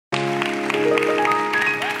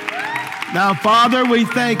Now, Father, we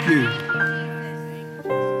thank you.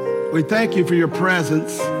 We thank you for your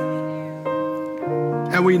presence,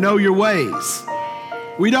 and we know your ways.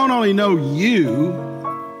 We don't only know you,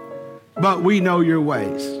 but we know your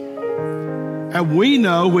ways. And we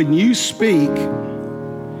know when you speak,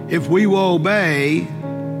 if we will obey,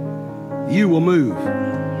 you will move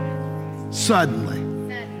suddenly.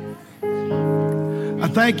 I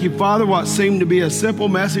thank you, Father, what seemed to be a simple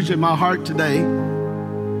message in my heart today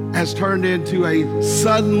has turned into a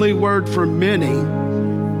suddenly word for many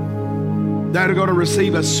that are going to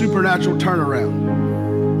receive a supernatural turnaround.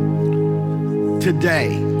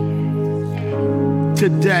 Today,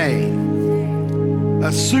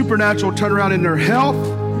 a supernatural turnaround in their health,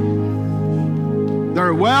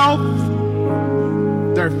 their wealth,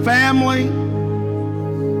 their family,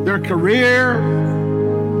 their career,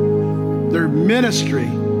 their ministry.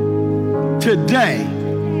 Today,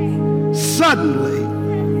 suddenly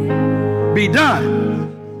be done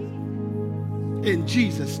in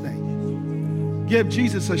Jesus' name. Give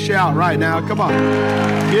Jesus a shout right now. Come on.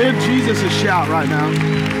 Give Jesus a shout right now.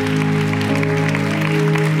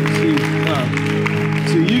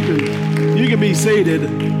 So you can be seated.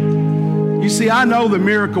 You see, I know the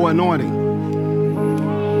miracle anointing.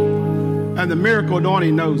 And the miracle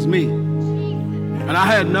anointing knows me. And I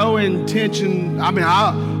had no intention.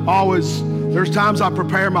 There's times I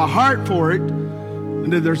prepare my heart for it.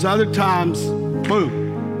 And then there's other times,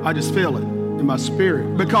 boom, I just feel it in my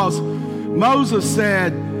spirit. Because Moses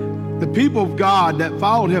said the people of God that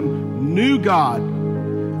followed him knew God,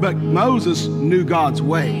 but Moses knew God's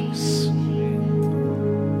ways.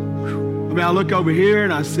 I look over here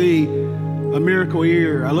and I see a miracle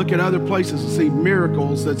here. I look at other places and see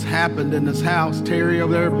miracles that's happened in this house. Terry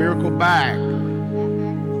over there, miracle back.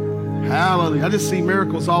 Hallelujah. I just see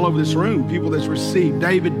miracles all over this room. People that's received.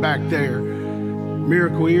 David back there.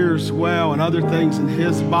 Miracle here as well, and other things in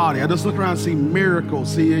his body. I just look around and see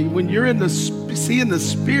miracles. See, when you're seeing the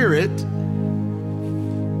Spirit,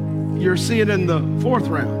 you're seeing in the fourth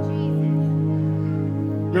realm.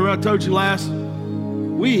 Remember I told you last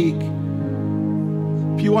week,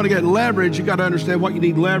 if you want to get leverage, you got to understand what you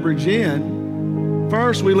need leverage in.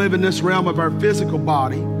 First, we live in this realm of our physical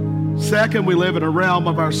body. Second, we live in a realm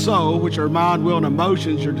of our soul, which are mind, will, and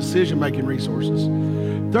emotions, your decision-making resources.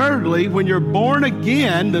 Thirdly, when you're born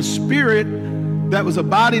again, the spirit that was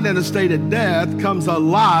abiding in a state of death comes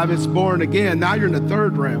alive. It's born again. Now you're in the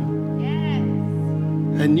third realm.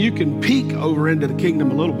 Yes. And you can peek over into the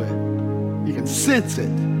kingdom a little bit. You can sense it.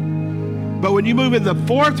 But when you move in the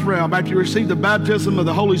fourth realm, after you receive the baptism of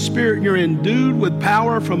the Holy Spirit, you're endued with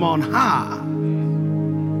power from on high.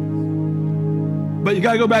 But you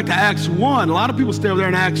got to go back to Acts 1. A lot of people stay over there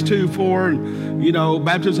in Acts 2, 4, and,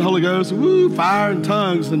 baptism of the Holy Ghost, fire and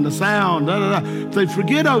tongues and the sound, They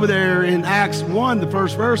forget over there in Acts 1, the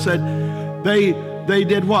first verse said they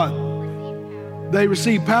did what? They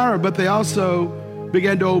received power, but they also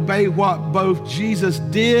began to obey what both Jesus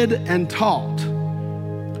did and taught.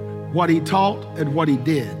 What he taught and what he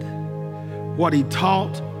did. What he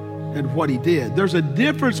taught and what he did. There's a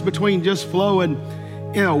difference between just flowing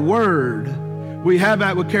in a word. We have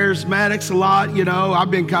that with charismatics a lot. I've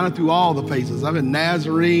been kind of through all the phases. I've been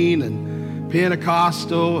Nazarene and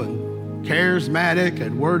Pentecostal and charismatic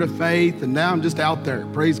and word of faith, and now I'm just out there.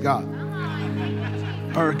 Praise God.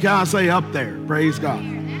 Or can I say up there? Praise God.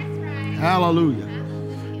 Hallelujah.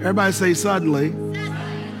 Everybody say suddenly.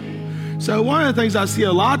 So one of the things I see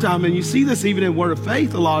a lot of times, and you see this even in word of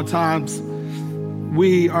faith a lot of times,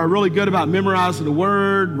 we are really good about memorizing the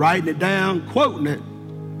word, writing it down, quoting it,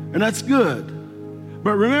 and that's good.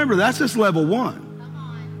 But remember, that's just level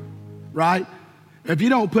one, right? If you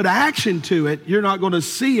don't put action to it, you're not going to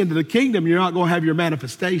see into the kingdom. You're not going to have your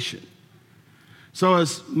manifestation. So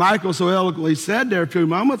as Michael so eloquently said there a few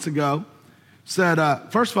moments ago, said,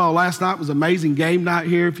 first of all, last night was amazing game night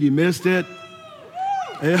here. If you missed it,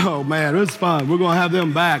 oh man, it was fun. We're going to have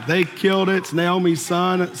them back. They killed it. It's Naomi's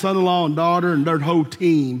son-in-law and daughter and their whole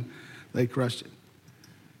team. They crushed it.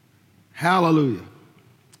 Hallelujah.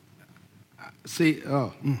 See,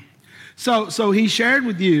 So he shared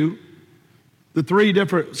with you the three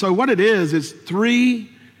different, so what it is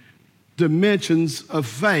three dimensions of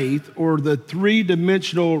faith, or the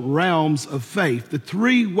three-dimensional realms of faith, the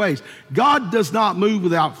three ways. God does not move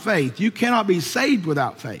without faith. You cannot be saved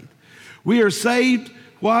without faith. We are saved,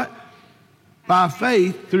 what? By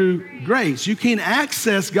faith through grace. You can't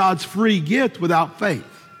access God's free gift without faith,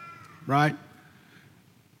 right?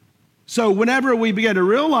 So whenever we begin to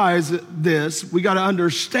realize this, we got to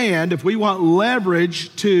understand, if we want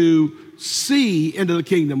leverage to see into the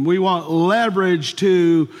kingdom, we want leverage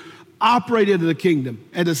to operate into the kingdom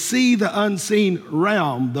and to see the unseen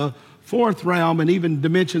realm, the fourth realm, and even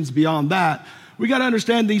dimensions beyond that, we got to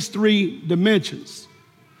understand these three dimensions.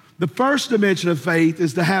 The first dimension of faith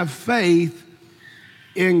is to have faith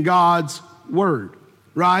in God's word,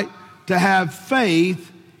 right? To have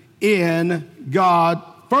faith in God.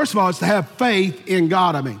 First of all, it's to have faith in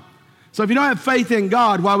God, So if you don't have faith in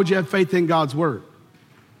God, why would you have faith in God's word?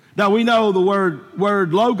 Now, we know the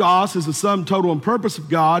word logos is the sum total and purpose of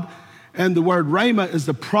God, and the word rhema is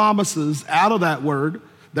the promises out of that word,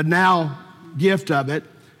 the now gift of it.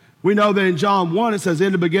 We know that in John 1, it says,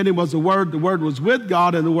 in the beginning was the word was with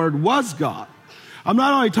God, and the word was God. I'm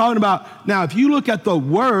not only talking about, now, if you look at the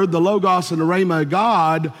word, the logos and the rhema of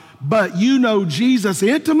God, but you know Jesus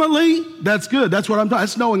intimately, that's good. That's what I'm talking,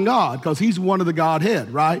 that's knowing God, because he's one of the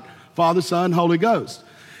Godhead, right? Father, Son, Holy Ghost.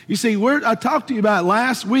 You see, I talked to you about it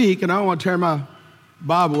last week, and I don't want to tear my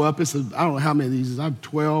Bible up. I don't know how many of these. I have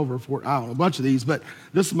 12 or 14, I don't know, a bunch of these, but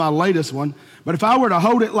this is my latest one. But if I were to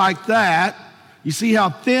hold it like that, you see how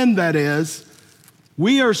thin that is.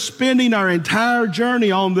 We are spending our entire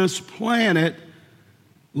journey on this planet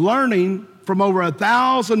learning from over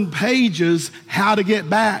 1,000 pages how to get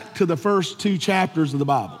back to the first 2 chapters of the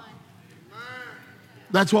Bible.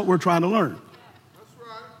 That's what we're trying to learn.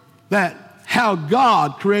 That how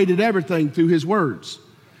God created everything through his words.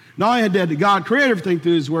 Not only did God create everything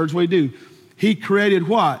through his words, what did he do? He created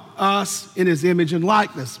what? Us in his image and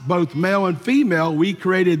likeness. Both male and female, we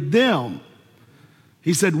created them.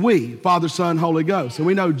 He said we, Father, Son, Holy Ghost. And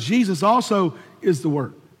we know Jesus also is the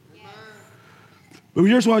Word. But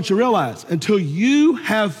here's what you realize. Until you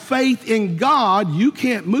have faith in God, you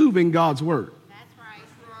can't move in God's Word. That's right.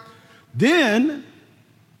 Then,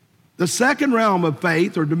 the second realm of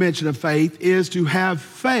faith or dimension of faith is to have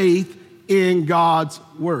faith in God's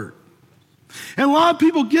word. And a lot of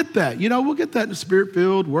people get that. You know, we'll get that in the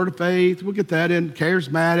Spirit-filled, Word of Faith. We'll get that in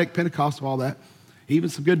Charismatic, Pentecostal, all that. Even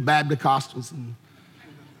some good Baptist and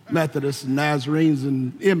Methodists and Nazarenes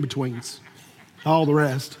and in-betweens. All the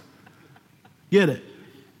rest. Get it?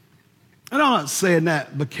 And I'm not saying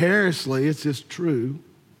that vicariously. It's just true.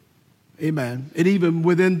 Amen. And even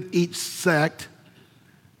within each sect,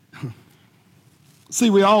 see,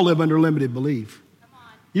 we all live under limited belief.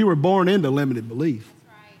 You were born into limited belief.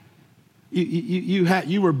 Right.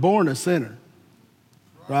 You were born a sinner,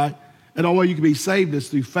 right? And the only way you can be saved is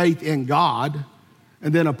through faith in God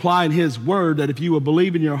and then applying his word that if you will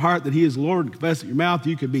believe in your heart that he is Lord and confess with your mouth,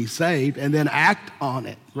 you can be saved and then act on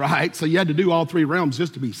it, right? So you had to do all 3 realms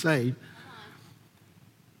just to be saved.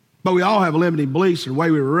 But we all have limiting beliefs, the way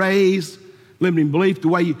we were raised, limiting belief, the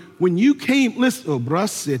way when you came, listen,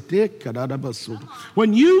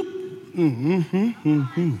 when you,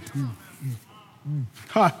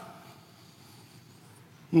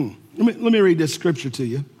 Let me read this scripture to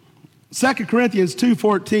you. 2 Corinthians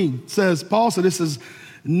 2:14 says, Paul said, this is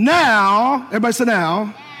now, everybody say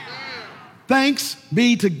now, thanks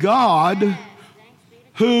be to God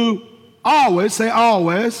who always, say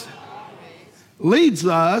always, leads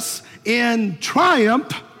us in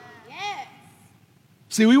triumph.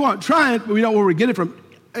 See, we want triumph, but we don't know where we get it from.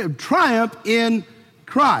 Triumph in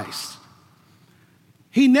Christ.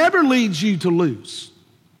 He never leads you to lose.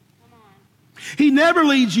 He never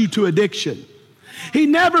leads you to addiction. He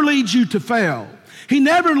never leads you to fail. He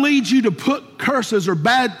never leads you to put curses or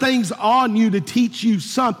bad things on you to teach you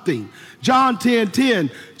something. John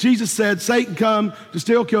 10:10, Jesus said, Satan come to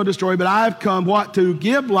steal, kill, destroy, but I've come, what? To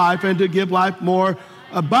give life and to give life more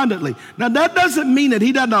abundantly. Now, that doesn't mean that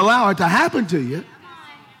he doesn't allow it to happen to you.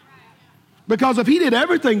 Because if he did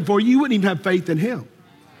everything for you, you wouldn't even have faith in him.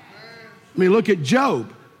 I mean, look at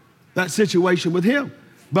Job, that situation with him.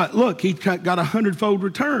 But look, he got 100-fold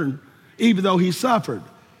return, even though he suffered.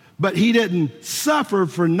 But he didn't suffer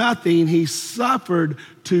for nothing. He suffered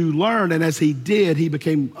to learn. And as he did, he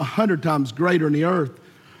became 100 times greater in the earth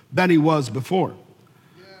than he was before.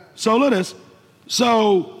 Yeah. So look at this.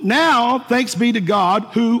 So now, thanks be to God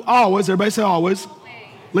who always, everybody say always,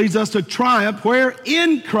 leads us to triumph, where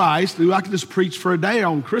in Christ, I could just preach for a day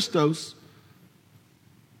on Christos,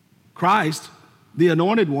 Christ, the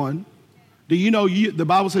anointed one. Do you know the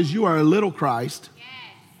Bible says you are a little Christ,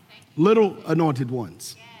 little anointed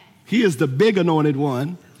ones. He is the big anointed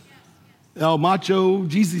one. El Macho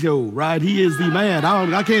Gisio, right? He is the man.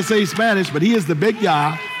 I can't say Spanish, but he is the big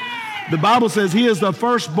guy. The Bible says he is the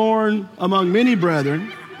firstborn among many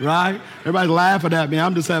brethren, right? Everybody's laughing at me.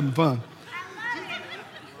 I'm just having fun.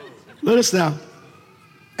 Let us now.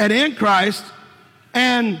 And in Christ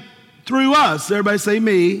and through us, everybody say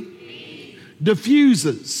me,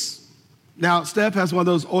 diffuses. Now, Steph has one of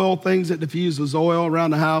those oil things that diffuses oil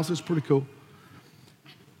around the house. It's pretty cool.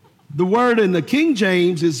 The word in the King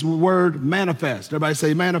James is the word manifest. Everybody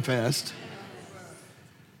say manifest.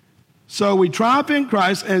 So we triumph in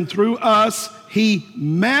Christ, and through us, he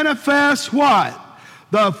manifests what?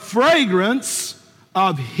 The fragrance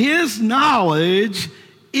of his knowledge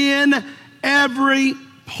in every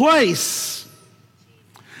place.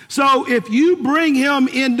 So if you bring him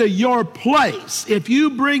into your place, if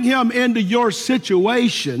you bring him into your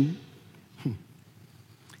situation,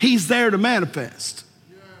 he's there to manifest.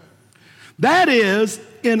 That is,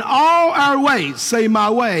 in all our ways, say my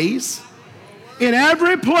ways, in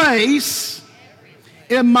every place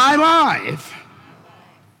in my life.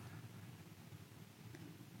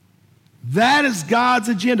 That is God's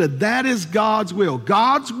agenda. That is God's will.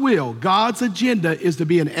 God's will, God's agenda is to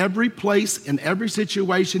be in every place, in every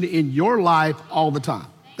situation in your life all the time.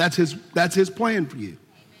 That's his plan for you.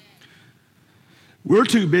 We're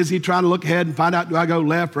too busy trying to look ahead and find out, do I go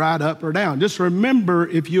left, right, up, or down? Just remember,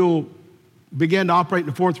 if you'll begin to operate in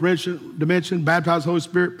the fourth dimension, baptize the Holy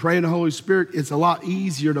Spirit, pray in the Holy Spirit, it's a lot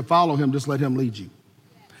easier to follow him. Just let him lead you.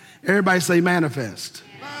 Everybody say manifest.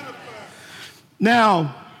 Manifest.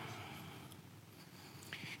 Now,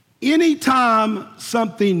 anytime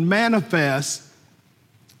something manifests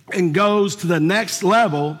and goes to the next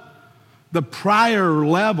level, the prior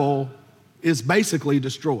level is basically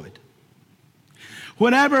destroyed.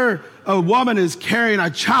 Whenever a woman is carrying a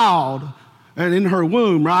child, and in her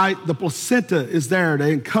womb, right, the placenta is there to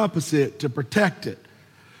encompass it, to protect it.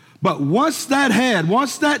 But once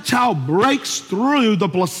that child breaks through the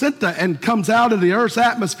placenta and comes out of the earth's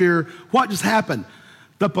atmosphere, what just happened?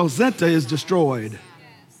 The placenta is destroyed.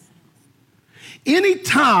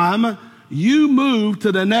 Anytime you move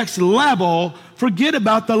to the next level, forget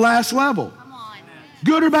about the last level.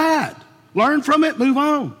 Good or bad. Learn from it, move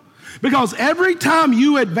on. Because every time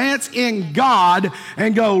you advance in God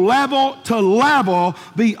and go level to level,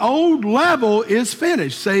 the old level is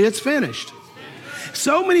finished. Say it's finished.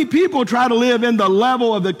 So many people try to live in the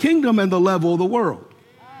level of the kingdom and the level of the world.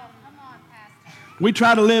 We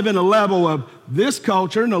try to live in a level of this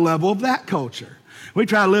culture and a level of that culture. We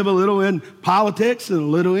try to live a little in politics and a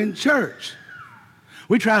little in church.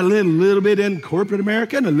 We try to live a little bit in corporate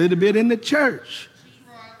America and a little bit in the church.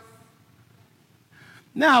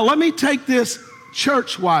 Now, let me take this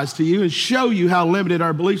church-wise to you and show you how limited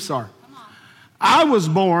our beliefs are. I was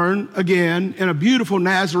born, again, in a beautiful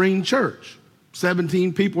Nazarene church.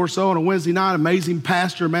 17 people or so on a Wednesday night, amazing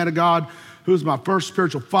pastor, man of God, who was my first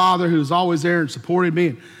spiritual father, who was always there and supported me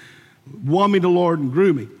and won me to the Lord and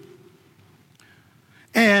grew me.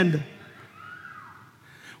 And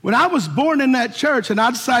when I was born in that church and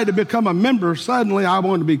I decided to become a member, suddenly I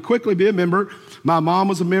wanted to quickly be a member. My mom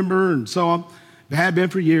was a member and so on. They had been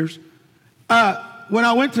for years. When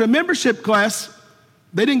I went to the membership class,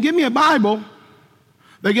 they didn't give me a Bible.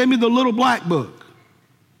 They gave me the little black book.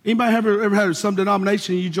 Anybody ever had some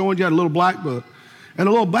denomination you joined, you had a little black book. And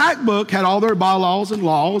the little black book had all their bylaws and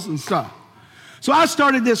laws and stuff. So I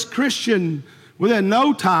started this Christian, within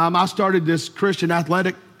no time, I started this Christian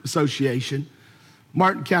Athletic Association,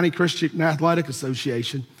 Martin County Christian Athletic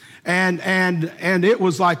Association. And it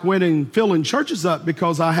was like filling churches up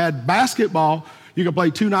because I had basketball. You could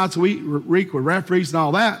play 2 nights a week with referees and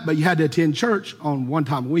all that, but you had to attend church on one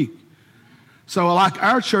time a week. So like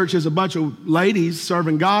our church is a bunch of ladies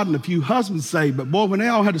serving God and a few husbands saved. But boy, when they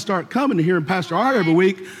all had to start coming to hearing Pastor Art every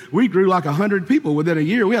week, we grew like 100 people within a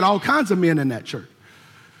year. We had all kinds of men in that church.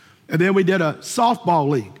 And then we did a softball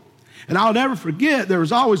league. And I'll never forget, there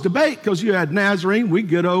was always debate because you had Nazarene, we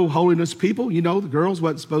good old holiness people. You know, the girls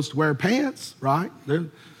wasn't supposed to wear pants, right? They're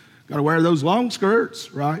got to wear those long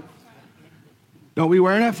skirts, right? Don't be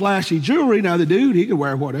wearing that flashy jewelry. Now the dude, he could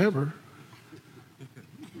wear whatever.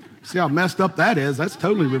 See how messed up that is? That's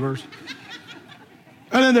totally reversed.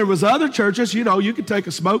 And then there was other churches, you know, you could take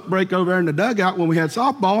a smoke break over there in the dugout when we had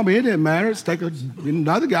softball. I mean, it didn't matter. It's take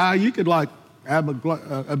another guy. You could like have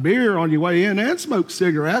a beer on your way in and smoke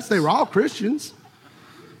cigarettes. They were all Christians.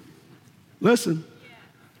 Listen,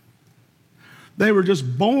 they were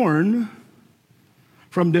just born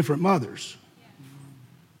from different mothers.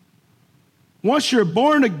 Once you're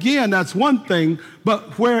born again, that's one thing,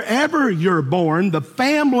 but wherever you're born, the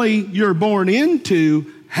family you're born into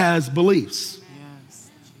has beliefs.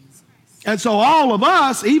 And so all of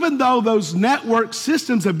us, even though those network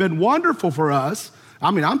systems have been wonderful for us,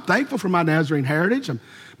 I mean, I'm thankful for my Nazarene heritage,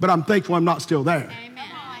 but I'm thankful I'm not still there. Amen.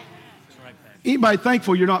 Anybody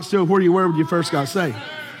thankful you're not still where you were when you first got saved?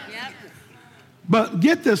 Yep. But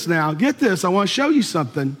get this now, get this. I want to show you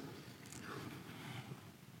something.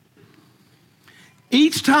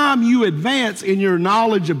 Each time you advance in your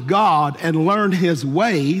knowledge of God and learn His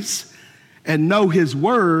ways and know his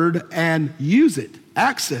word and use it,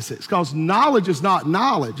 access it. It's because knowledge is not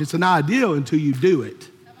knowledge. It's an idea until you do it,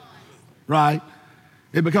 right?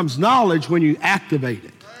 It becomes knowledge when you activate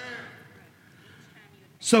it.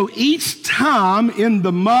 So each time in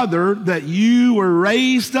the mother that you were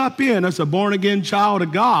raised up in as a born-again child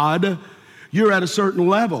of God, you're at a certain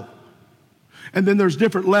level. And then there's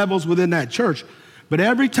different levels within that church. But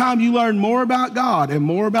every time you learn more about God and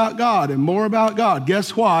more about God and more about God,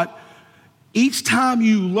 guess what? Each time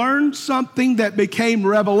you learn something that became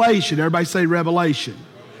revelation, everybody say revelation.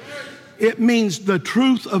 It means the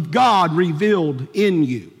truth of God revealed in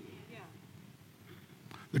you.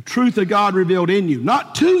 The truth of God revealed in you,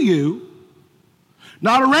 not to you,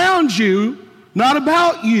 not around you, not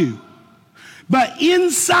about you, but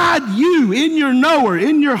inside you, in your knower,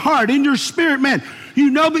 in your heart, in your spirit, man. You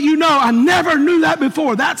know, but you know, I never knew that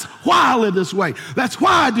before. That's why I live this way. That's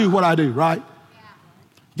why I do what I do, right? Yeah.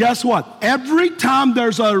 Guess what? Every time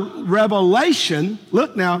there's a revelation,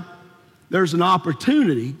 look now, there's an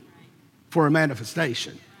opportunity for a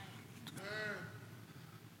manifestation.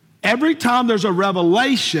 Every time there's a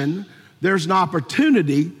revelation, there's an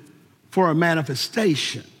opportunity for a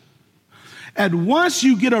manifestation. And once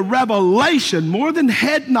you get a revelation, more than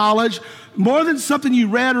head knowledge, more than something you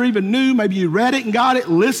read or even knew, maybe you read it and got it,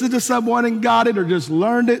 listened to someone and got it, or just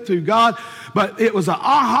learned it through God, but it was an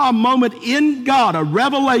aha moment in God, a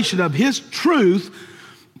revelation of his truth,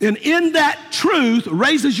 and in that truth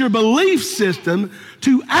raises your belief system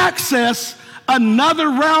to access another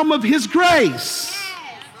realm of his grace.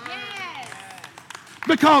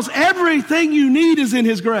 Because everything you need is in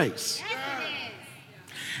his grace.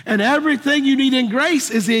 And everything you need in grace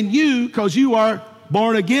is in you because you are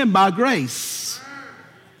born again by grace.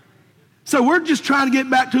 So we're just trying to get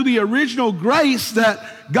back to the original grace that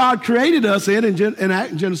God created us in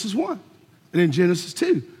Genesis 1 and in Genesis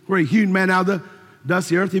 2, where he hewed man out of the dust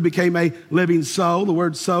of the earth. He became a living soul. The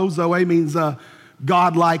word soul, Zoe, means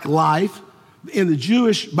God-like life. In the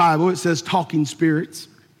Jewish Bible, it says talking spirits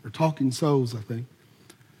or talking souls, I think.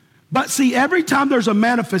 But see, every time there's a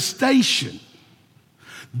manifestation,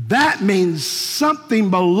 that means something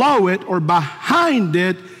below it or behind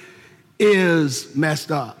it is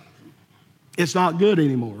messed up. It's not good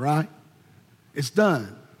anymore, right? It's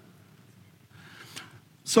done.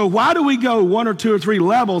 So why do we go 1 or 2 or 3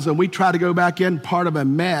 levels and we try to go back in part of a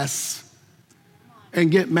mess and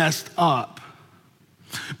get messed up?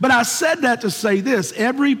 But I said that to say this.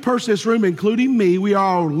 Every person in this room, including me, we are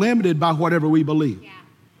all limited by whatever we believe. Yeah.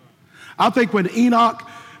 I think when Enoch,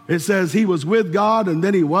 it says he was with God and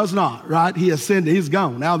then he was not, right? He ascended, he's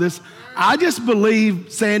gone. Now I just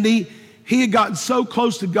believe, Sandy, he had gotten so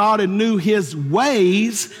close to God and knew his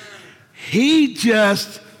ways,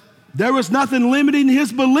 there was nothing limiting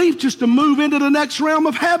his belief just to move into the next realm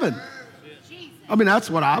of heaven. I mean, that's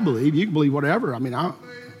what I believe. You can believe whatever. I mean, Come on,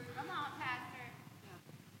 Pastor.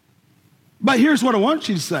 But here's what I want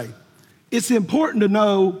you to say. It's important to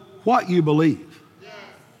know what you believe.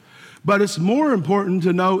 But it's more important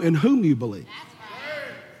to know in whom you believe.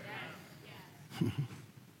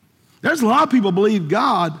 There's a lot of people believe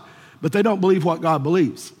God, but they don't believe what God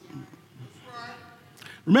believes.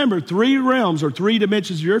 Remember, 3 realms or 3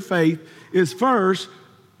 dimensions of your faith is first,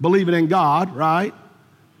 believing in God, right?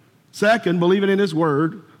 Second, believing in his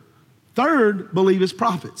word. Third, believe his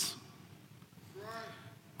prophets.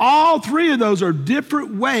 All 3 of those are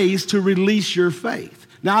different ways to release your faith.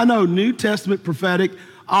 Now, I know New Testament prophetic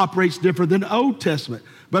operates different than Old Testament.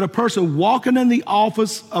 But a person walking in the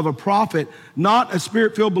office of a prophet, not a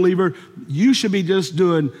spirit-filled believer, you should be just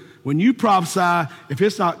doing, when you prophesy, if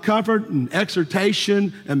it's not comfort and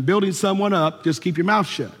exhortation and building someone up, just keep your mouth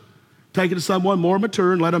shut. Take it to someone more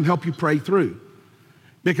mature and let them help you pray through.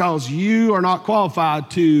 Because you are not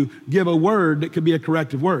qualified to give a word that could be a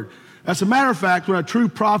corrective word. As a matter of fact, when a true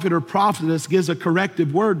prophet or prophetess gives a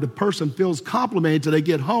corrective word, the person feels complimented till they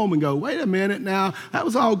get home and go, wait a minute now, that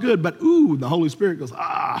was all good, but ooh, the Holy Spirit goes,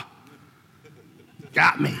 got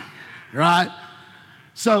me, right?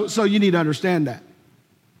 So you need to understand that.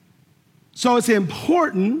 So it's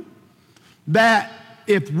important that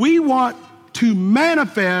if we want to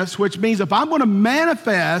manifest, which means if I'm going to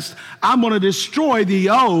manifest, I'm going to destroy the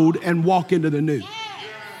old and walk into the new.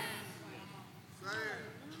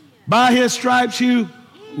 By his stripes you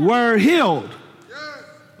were healed.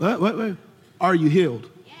 Wait. Are you healed?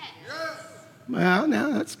 Well,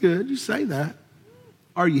 now that's good. You say that.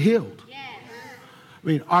 Are you healed? I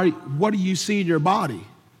mean, what do you see in your body?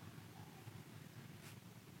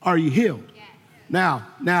 Are you healed? Now,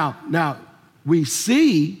 we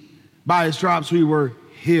see by his stripes we were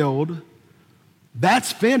healed.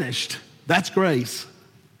 That's finished. That's grace.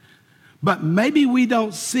 But maybe we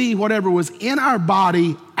don't see whatever was in our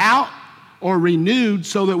body out or renewed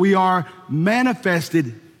so that we are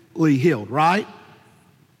manifestedly healed, right?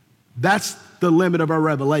 That's the limit of our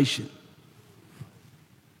revelation.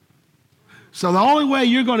 So the only way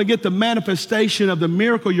you're going to get the manifestation of the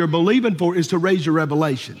miracle you're believing for is to raise your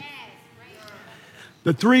revelation.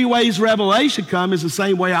 The three ways revelation comes is the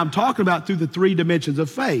same way I'm talking about through the three dimensions of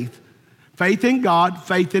faith. Faith in God,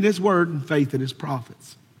 faith in His Word, and faith in His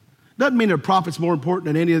prophets. Doesn't mean a prophet's more important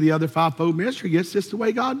than any of the other fivefold ministry gifts, just the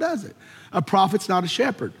way God does it. A prophet's not a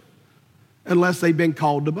shepherd unless they've been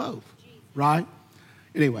called to both, right?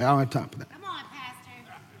 Anyway, I don't have time for that. Come on,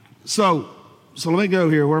 Pastor. So let me go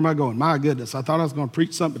here. Where am I going? My goodness, I thought I was going to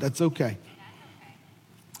preach something, but that's okay.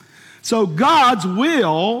 So God's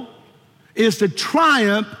will is to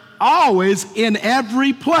triumph always in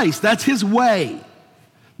every place. That's His way.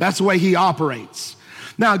 That's the way He operates.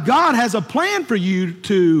 Now, God has a plan for you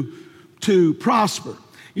to prosper.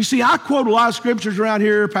 You see, I quote a lot of scriptures around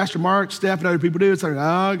here. Pastor Mark, Steph, and other people do. It's like,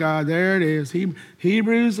 oh, God, there it is.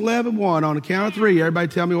 Hebrews 11:1 on the count of three. Everybody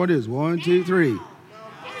tell me what it is. 1, 2, 3.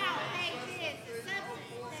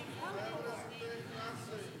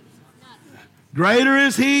 Greater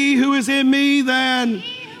is He who is in me than...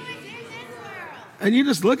 He who is in this world. And you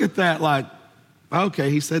just look at that like, okay,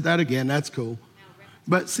 he said that again. That's cool.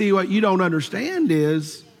 But see, what you don't understand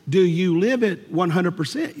is, do you live it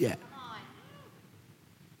 100% yet?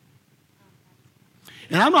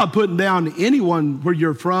 And I'm not putting down anyone where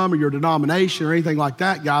you're from or your denomination or anything like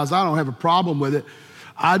that, guys. I don't have a problem with it.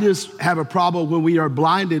 I just have a problem when we are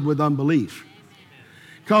blinded with unbelief.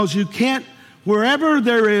 Because you can't, wherever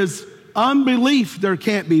there is unbelief, there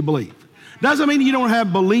can't be belief. Doesn't mean you don't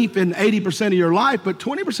have belief in 80% of your life, but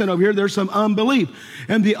 20% over here, there's some unbelief.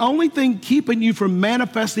 And the only thing keeping you from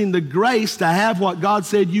manifesting the grace to have what God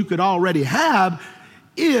said you could already have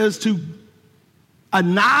is to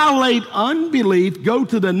annihilate unbelief, go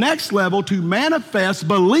to the next level to manifest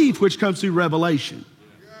belief, which comes through revelation.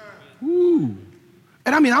 Ooh.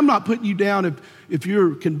 And I mean, I'm not putting you down if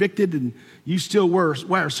you're convicted and you still wear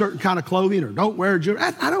a certain kind of clothing or don't wear jewelry.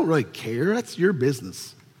 I don't really care. That's your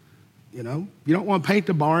business. You know, you don't want to paint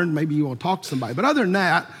the barn, maybe you want to talk to somebody. But other than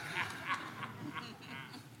that,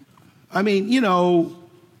 I mean, you know,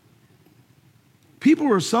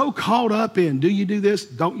 people are so caught up in, do you do this?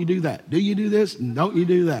 Don't you do that? Do you do this? Don't you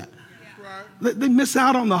do that? Yeah. They miss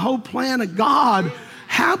out on the whole plan of God.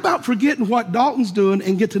 How about forgetting what Dalton's doing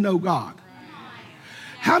and get to know God?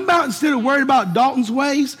 How about instead of worrying about Dalton's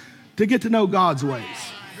ways, to get to know God's ways?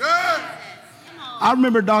 Good. I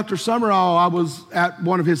remember Dr. Summerall, I was at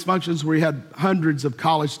one of his functions where he had hundreds of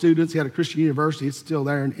college students. He had a Christian university, it's still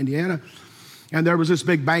there in Indiana. And there was this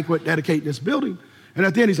big banquet dedicating this building. And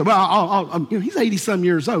at the end he said, well, he's 80-some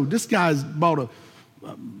years old. This guy's bought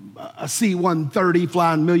a C-130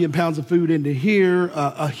 flying 1 million pounds of food into here,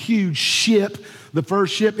 a huge ship. The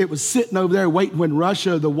first ship, it was sitting over there waiting when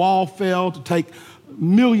Russia, the wall fell to take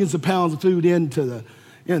millions of pounds of food into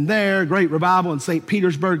in there, great revival in St.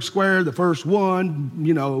 Petersburg Square, the first one,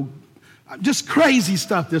 you know, just crazy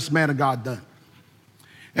stuff this man of God done.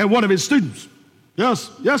 And one of his students, yes,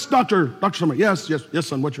 Dr. Summer, yes,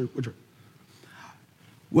 son, what's your?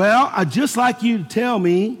 Well, I'd just like you to tell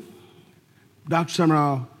me, Dr.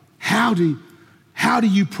 Summerall, how do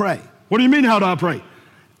you pray? What do you mean, how do I pray?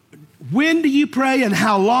 When do you pray and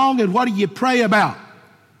how long and what do you pray about?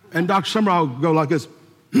 And Dr. Summerall would go like this,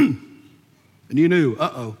 and you knew,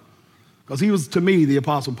 because he was, to me, the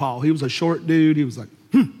Apostle Paul. He was a short dude. He was like,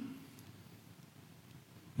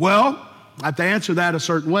 Well, I have to answer that a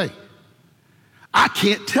certain way. I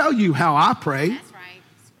can't tell you how I pray. That's right.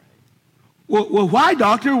 Well, why,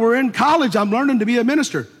 doctor? We're in college. I'm learning to be a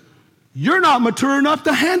minister. You're not mature enough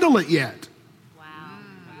to handle it yet. Wow.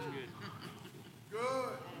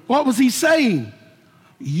 What was he saying?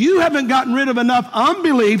 You haven't gotten rid of enough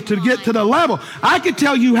unbelief to get to the level. I could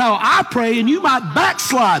tell you how I pray and you might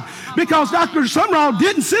backslide because Dr. Summerall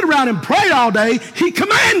didn't sit around and pray all day. He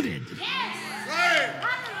commanded. Yes.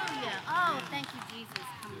 Hallelujah. Oh, thank you, Jesus.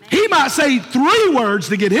 Command. He might say 3 words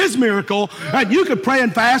to get his miracle, and you could pray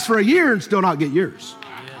and fast for a year and still not get yours.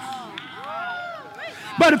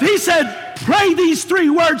 But if he said, pray these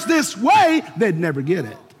 3 words this way, they'd never get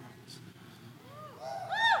it.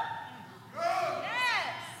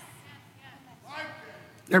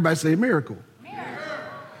 Everybody say a miracle.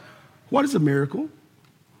 What is a miracle?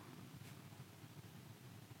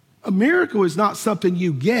 A miracle is not something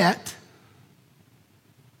you get.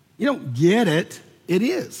 You don't get it. It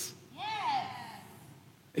is.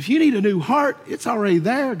 If you need a new heart, it's already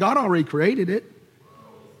there. God already created it.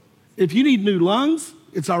 If you need new lungs,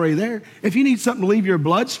 It's already there. If you need something to leave your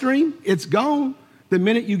bloodstream, it's gone the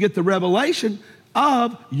minute you get the revelation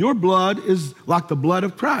of your blood is like the blood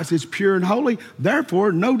of Christ. It's pure and holy.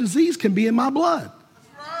 Therefore, no disease can be in my blood.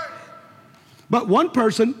 But one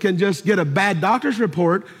person can just get a bad doctor's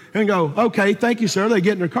report and go, okay, thank you, sir. They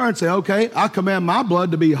get in their car and say, okay, I command my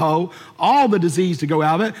blood to be whole, all the disease to go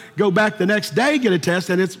out of it. Go back the next day, get a test,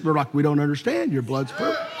 and we're like, we don't understand. Your blood's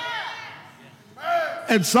perfect.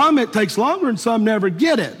 And some it takes longer and some never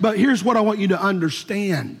get it. But here's what I want you to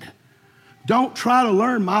understand. Don't try to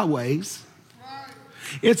learn my ways.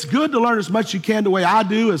 It's good to learn as much as you can the way I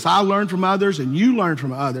do, as I learn from others and you learn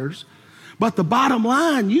from others. But the bottom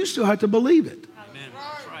line, you still have to believe it. Amen.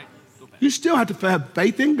 That's right. You still have to have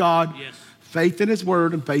faith in God, faith in His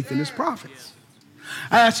Word, and faith in His prophets.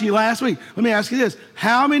 I asked you last week, let me ask you this.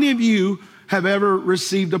 How many of you have ever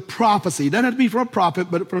received a prophecy? It doesn't have to be from a prophet,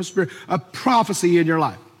 but from a spirit, a prophecy in your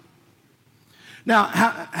life. Now,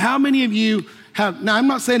 how many of you have, now I'm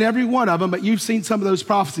not saying every one of them, but you've seen some of those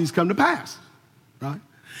prophecies come to pass, right?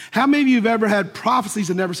 How many of you have ever had prophecies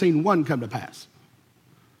and never seen one come to pass?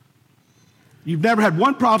 You've never had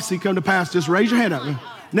one prophecy come to pass, just raise your hand up.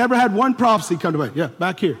 Never had one prophecy come to pass. Yeah,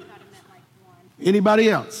 back here.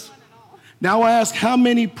 Anybody else? Now I ask, how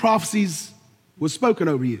many prophecies was spoken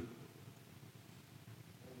over you?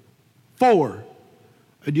 4.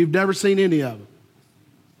 And you've never seen any of them.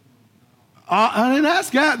 I didn't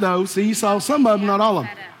ask that though. See, you saw some of them, not all of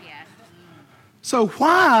them. So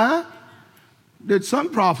why did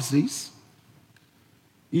some prophecies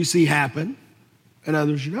you see happen and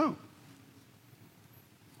others you don't?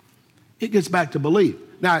 It gets back to belief.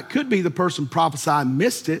 Now, it could be the person prophesying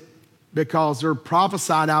missed it because they're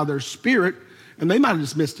prophesying out of their spirit and they might have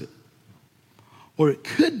just missed it. Or it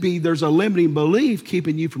could be there's a limiting belief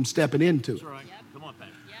keeping you from stepping into it. That's right. Come on,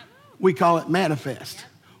 Pastor. We call it manifest.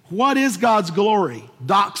 What is God's glory?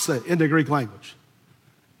 Doxa in the Greek language.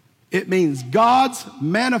 It means God's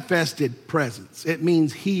manifested presence. It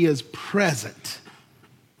means He is present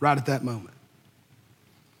right at that moment.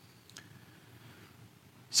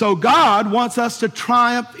 So God wants us to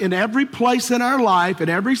triumph in every place in our life, in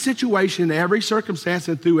every situation, in every circumstance,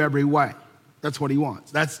 and through every way. That's what He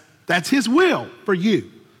wants. That's His will for you.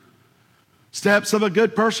 Steps of a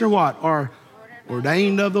good person are what? Are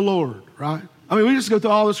ordained of the Lord, right? I mean, we just go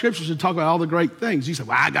through all the scriptures and talk about all the great things. You say,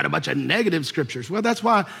 well, I got a bunch of negative scriptures. Well, that's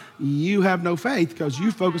why you have no faith, because you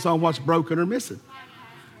focus on what's broken or missing.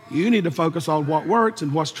 You need to focus on what works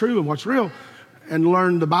and what's true and what's real and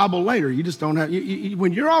learn the Bible later. You just don't have,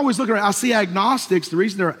 when you're always looking around, I see agnostics, the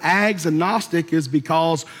reason they're ags and gnostic is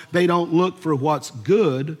because they don't look for what's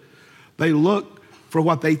good. They look for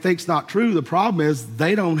what they think's not true. The problem is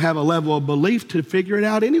they don't have a level of belief to figure it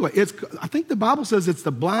out anyway. I think the Bible says it's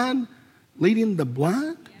the blind leading the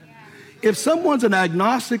blind. If someone's an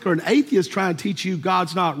agnostic or an atheist trying to teach you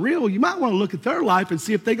God's not real, you might want to look at their life and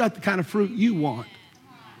see if they got the kind of fruit you want.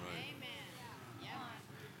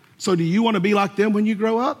 So do you want to be like them when you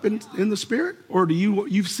grow up in the spirit? Or do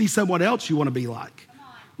you see someone else you want to be like?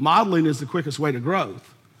 Modeling is the quickest way to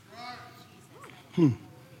growth.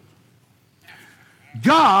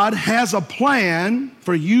 God has a plan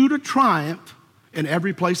for you to triumph in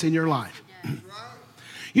every place in your life.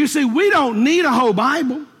 You see, we don't need a whole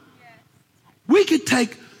Bible. We could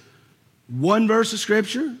take one verse of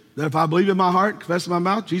scripture, that if I believe in my heart, confess in my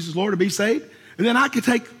mouth, Jesus Lord, to be saved. And then I could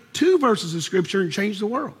take 2 verses of scripture and change the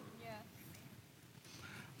world.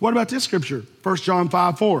 What about this scripture? 1 John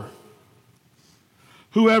 5:4.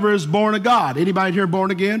 Whoever is born of God. Anybody here born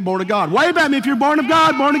again? Born of God. Wave at me if you're born of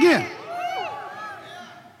God, born again.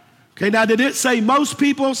 Okay, now did it say most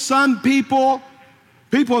people, some people,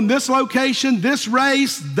 people in this location, this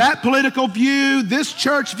race, that political view, this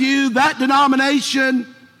church view, that denomination,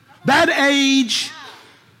 that age?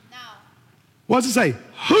 No. What does it say?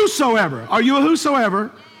 Whosoever. Are you a whosoever?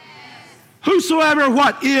 Yes. Whosoever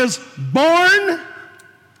what? Is born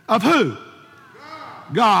of who?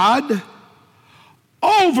 God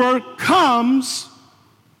overcomes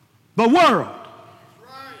the world.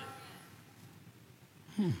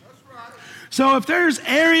 So if there's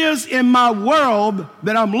areas in my world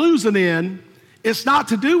that I'm losing in, it's not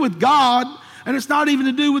to do with God, and it's not even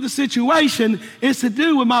to do with the situation. It's to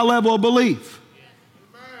do with my level of belief.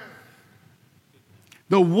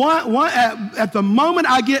 At the moment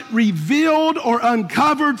I get revealed or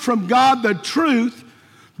uncovered from God the truth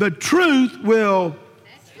will.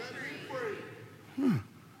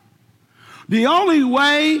 The only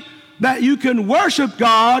way that you can worship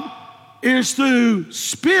God is through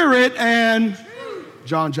spirit and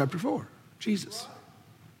John chapter 4, Jesus.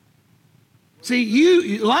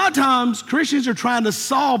 See, a lot of times Christians are trying to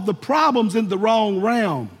solve the problems in the wrong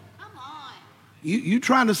realm. Come on. You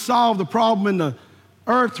trying to solve the problem in the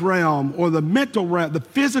earth realm or the mental realm, the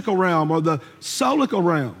physical realm or the soulical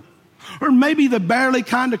realm, or maybe the barely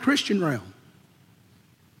kind of Christian realm.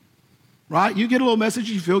 Right? You get a little message,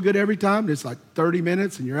 you feel good every time. It's like 30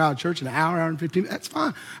 minutes and you're out of church in an hour and 15 minutes. That's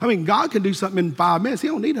fine. I mean, God can do something in 5 minutes. He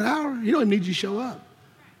don't need an hour. He don't even need you to show up.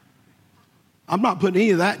 I'm not putting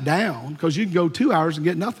any of that down because you can go 2 hours and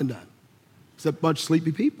get nothing done except a bunch of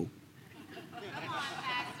sleepy people. Come on,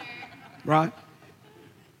 Pastor. Right?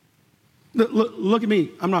 Look at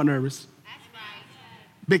me. I'm not nervous That's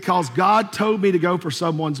right. because God told me to go for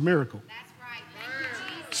someone's miracle. That's right. Thank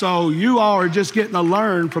you, Jesus. So you all are just getting to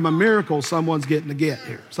learn from a miracle someone's getting to get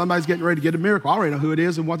here. Somebody's getting ready to get a miracle. I already know who it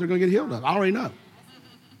is and what they're going to get healed of. I already know.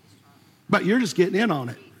 But you're just getting in on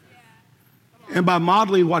it. And by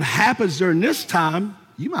modeling what happens during this time,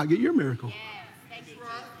 you might get your miracle. Yes. Thank you,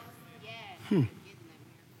 Jesus. Yes.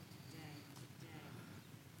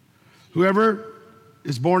 Whoever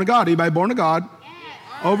is born of God, anybody born of God,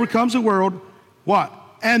 overcomes the world. What?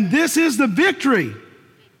 And this is the victory.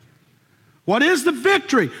 What is the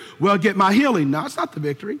victory? Well, get my healing. No, it's not the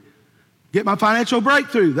victory. Get my financial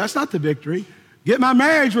breakthrough. That's not the victory. Get my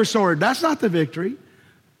marriage restored. That's not the victory.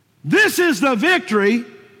 This is the victory,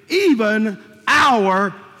 even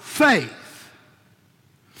our faith.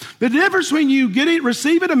 The difference between you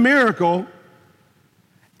receiving a miracle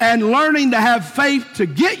and learning to have faith to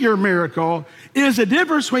get your miracle is the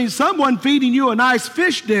difference between someone feeding you a nice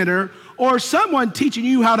fish dinner or someone teaching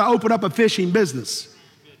you how to open up a fishing business.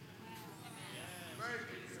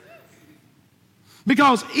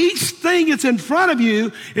 Because each thing that's in front of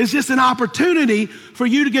you is just an opportunity for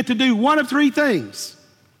you to get to do one of three things: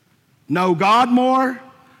 know God more,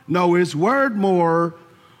 know His Word more,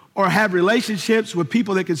 or have relationships with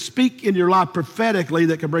people that can speak in your life prophetically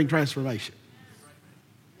that can bring transformation.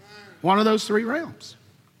 One of those three realms.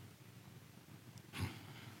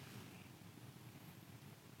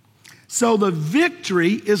 So the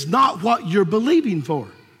victory is not what you're believing for.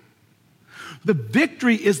 The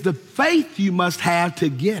victory is the faith you must have to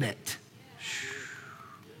get it.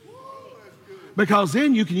 Because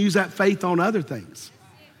then you can use that faith on other things.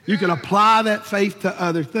 You can apply that faith to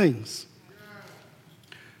other things.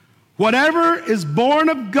 Whatever is born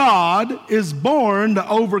of God is born to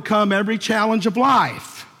overcome every challenge of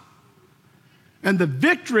life. And the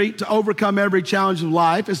victory to overcome every challenge of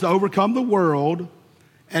life is to overcome the world,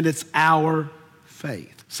 and it's our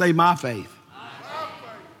faith. Say, my faith.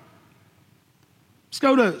 Let's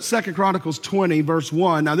go to 2 Chronicles 20, verse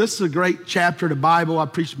 1. Now, this is a great chapter of the Bible.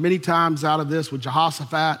 I've preached many times out of this with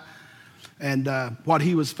Jehoshaphat and what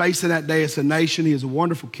he was facing that day as a nation. He is a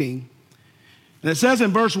wonderful king. And it says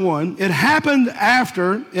in verse 1, it happened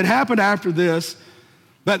after this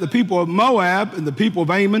that the people of Moab and the people of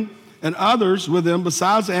Ammon and others with them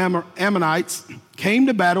besides the Ammonites came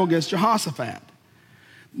to battle against Jehoshaphat.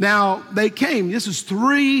 Now, they came. This is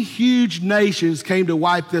three huge nations came to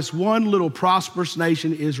wipe this one little prosperous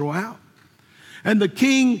nation, Israel, out. And the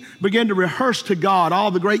king began to rehearse to God all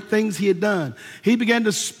the great things he had done. He began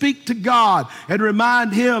to speak to God and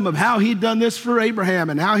remind him of how he'd done this for Abraham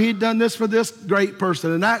and how he'd done this for this great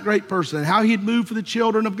person and that great person and how he'd moved for the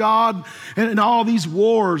children of God and all these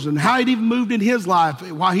wars and how he'd even moved in his life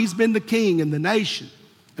while he's been the king in the nation.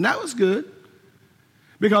 And that was good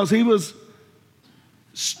because he was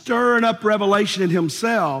stirring up revelation in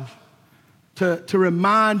himself to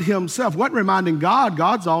remind himself. What reminding God?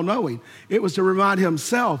 God's all-knowing. It was to remind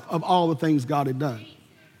himself of all the things God had done.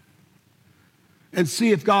 And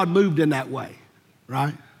see if God moved in that way,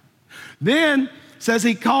 right? Then, says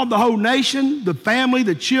he called the whole nation, the family,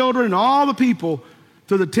 the children, and all the people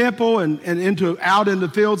to the temple and out in the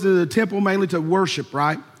fields into the temple mainly to worship,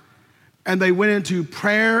 right? And they went into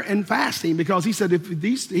prayer and fasting because he said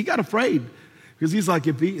he got afraid because he's like,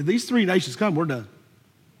 if these three nations come, we're done.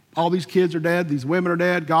 All these kids are dead. These women are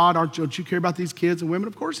dead. God, don't you care about these kids and women?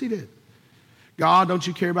 Of course he did. God, don't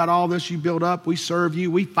you care about all this you build up? We serve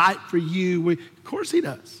you. We fight for you. Of course he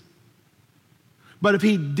does. But if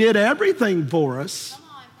he did everything for us,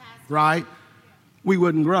 right, we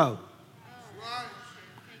wouldn't grow.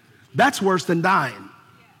 That's worse than dying.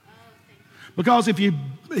 Because if you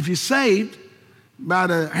saved by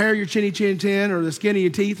the hair of your chinny chin chin or the skin of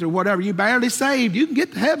your teeth or whatever, you barely saved, you can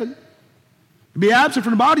get to heaven. To be absent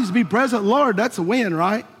from the body is to be present, Lord. That's a win,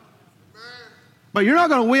 right? But you're not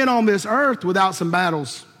going to win on this earth without some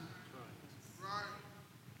battles.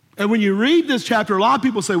 And when you read this chapter, a lot of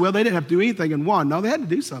people say, well, they didn't have to do anything and won. No, they had to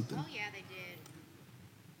do something. Oh, yeah, they did.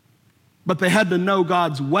 But they had to know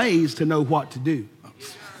God's ways to know what to do.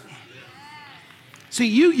 See,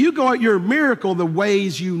 you go at your miracle the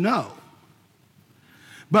ways you know.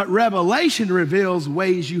 But revelation reveals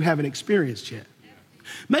ways you haven't experienced yet.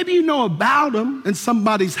 Maybe you know about them and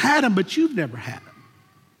somebody's had them, but you've never had them,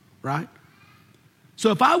 right?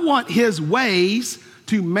 So if I want his ways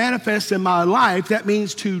to manifest in my life, that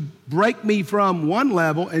means to break me from one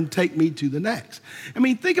level and take me to the next. I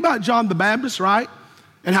mean, think about John the Baptist, right?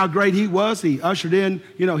 And how great he was. He ushered in,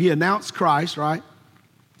 he announced Christ, right?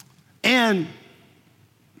 And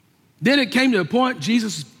then it came to a point,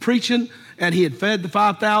 Jesus was preaching, and he had fed the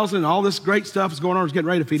 5,000, and all this great stuff was going on. He was getting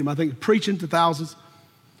ready to feed him, I think, preaching to thousands.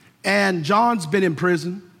 And John's been in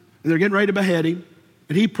prison, and they're getting ready to behead him.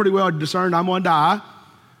 And he pretty well discerned, I'm going to die.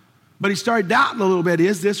 But he started doubting a little bit,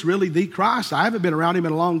 is this really the Christ? I haven't been around him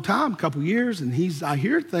in a long time, a couple years, and I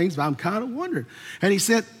hear things, but I'm kind of wondering. And he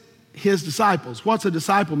sent his disciples. What's a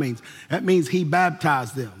disciple means? That means he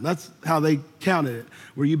baptized them. That's how they counted it.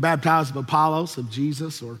 Were you baptized of Apollos, of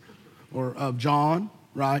Jesus, or of John,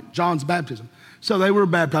 right? John's baptism. So they were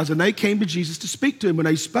baptized, and they came to Jesus to speak to him. When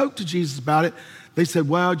they spoke to Jesus about it, they said,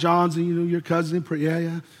 well, John's, your cousin,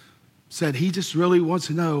 yeah. Said, he just really wants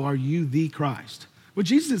to know, are you the Christ? Well,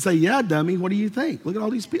 Jesus didn't say, yeah, dummy, what do you think? Look at all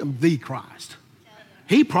these people. I'm the Christ.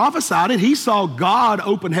 He prophesied it. He saw God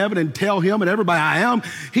open heaven and tell him and everybody, I am.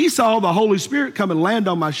 He saw the Holy Spirit come and land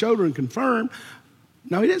on my shoulder and confirm.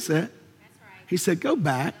 No, he didn't say it. That's right. He said, go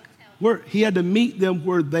back. He had to meet them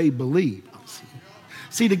where they believed.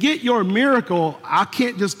 See, to get your miracle, I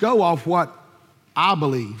can't just go off what I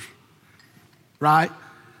believe, right?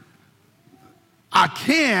 I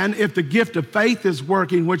can if the gift of faith is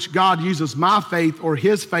working, which God uses my faith or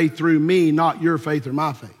his faith through me, not your faith or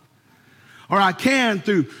my faith. Or I can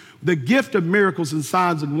through the gift of miracles and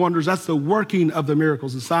signs and wonders. That's the working of the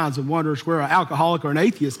miracles and signs and wonders where an alcoholic or an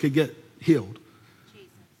atheist could get healed. Jesus.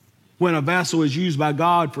 When a vessel is used by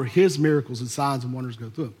God for his miracles and signs and wonders go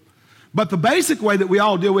through them. But the basic way that we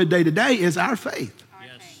all deal with day to day is our faith.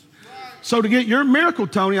 Yes. So to get your miracle,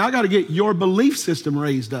 Tony, I got to get your belief system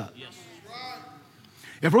raised up. Yes.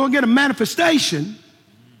 If we're going to get a manifestation,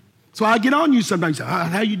 so I get on you sometimes, say,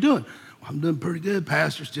 how you doing? Well, I'm doing pretty good,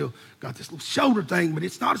 Pastor. Still got this little shoulder thing, but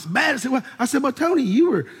it's not as bad as it was. I said, well, Tony,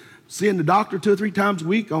 you were seeing the doctor 2 or 3 times a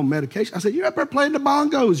week on medication. I said, you're up there playing the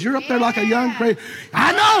bongos. You're up there like a young crazy.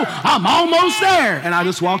 I know, I'm almost there. And I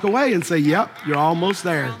just walk away and say, yep, you're almost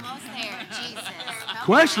there. Almost there, Jesus.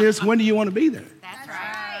 Question is, when do you want to be there? That's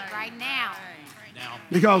right. Right now. Now.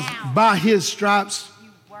 Because by his stripes,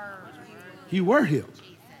 You were. you were healed.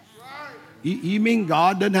 You mean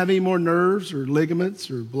God doesn't have any more nerves or ligaments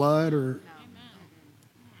or blood or...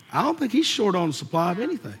 I don't think he's short on a supply of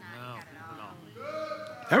anything.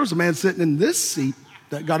 There was a man sitting in this seat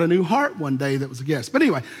that got a new heart one day that was a guest. But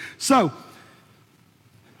anyway, so...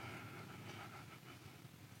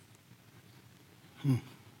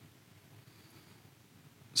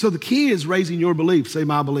 So the key is raising your belief. Say,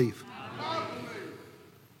 my belief.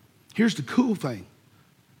 Here's the cool thing.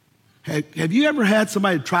 Have you ever had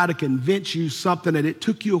somebody try to convince you something that it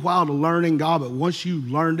took you a while to learn in God, but once you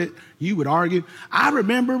learned it, you would argue? I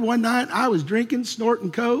remember one night I was drinking,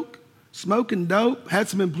 snorting coke, smoking dope, had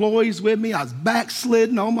some employees with me. I was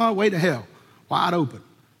backslidden on my way to hell, wide open.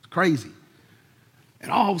 It's crazy. And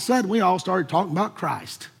all of a sudden, we all started talking about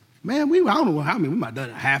Christ. Man, I don't know how many, we might have done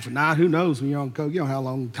it half a night. Who knows when you're on coke? You know how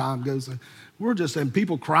long time goes. We're just, and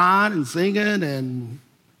people crying and singing and...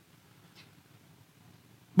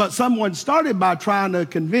 But someone started by trying to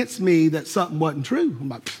convince me that something wasn't true. I'm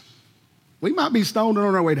like, we might be stoned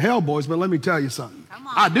on our way to hell, boys, but let me tell you something.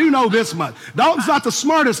 I do know this much. Dalton's not the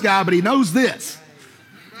smartest guy, but he knows this.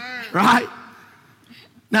 Right?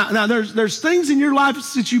 Now there's things in your life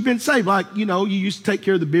since you've been saved. Like, you used to take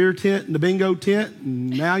care of the beer tent and the bingo tent, and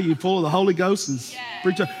now you're full of the Holy Ghost and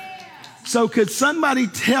preach. So could somebody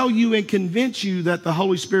tell you and convince you that the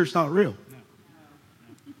Holy Spirit's not real?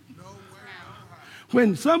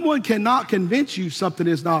 When someone cannot convince you something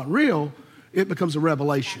is not real, it becomes a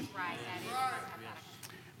revelation.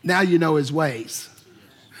 Now you know his ways.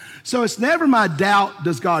 So it's never my doubt,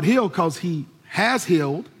 does God heal? Because he has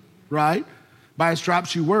healed, right? By his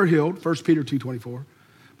stripes you were healed, 1 Peter 2:24.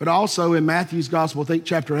 But also in Matthew's gospel, I think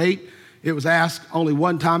chapter 8, it was asked only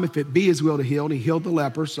one time if it be his will to heal, and he healed the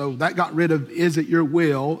leper. So that got rid of, is it your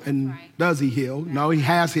will, and does he heal? No, he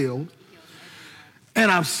has healed. And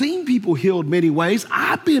I've seen people healed many ways.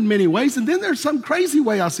 I've been many ways. And then there's some crazy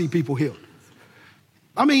way I see people healed.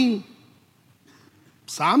 I mean,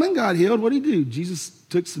 Simon got healed. What did he do? Jesus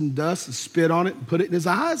took some dust and spit on it and put it in his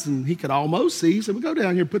eyes, and he could almost see. He said, well, go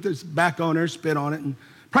down here, put this back on there, spit on it, and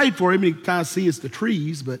prayed for him. And he could kind of see it's the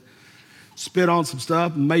trees, but spit on some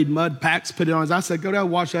stuff and made mud packs, put it on his eyes. I said, go down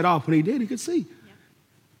and wash that off. When he did, he could see.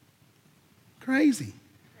 Crazy.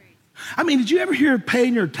 I mean, did you ever hear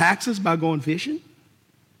paying your taxes by going fishing?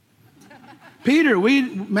 Peter,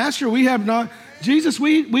 Master, we have not, Jesus,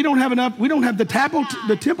 we don't have enough, we don't have the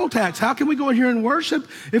temple tax. How can we go in here and worship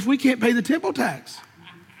if we can't pay the temple tax?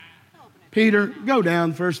 Peter, go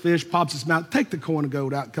down, first fish, pops his mouth, take the coin of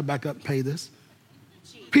gold out, come back up and pay this.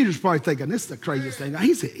 Peter's probably thinking, this is the craziest thing.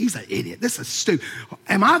 He's an idiot. This is stupid.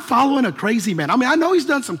 Am I following a crazy man? I mean, I know he's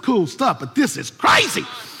done some cool stuff, but this is crazy.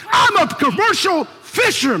 I'm a commercial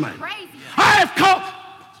fisherman. I have caught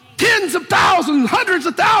tens of thousands, hundreds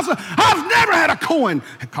of thousands. I've never had a coin.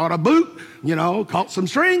 I caught a boot, caught some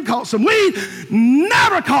string, caught some weed,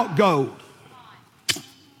 never caught gold.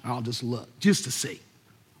 I'll just look just to see.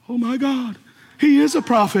 Oh my God, he is a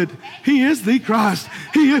prophet. He is the Christ.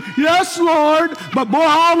 Yes, Lord. But boy,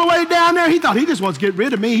 all the way down there, he thought he just wants to get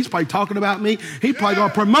rid of me. He's probably talking about me. He's probably going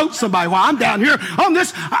to promote somebody while I'm down here on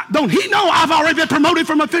this. Don't he know I've already been promoted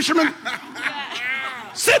from a fisherman?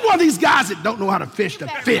 Send one of these guys that don't know how to fish to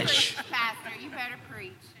fish. Pastor, you better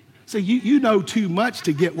preach. See, you know too much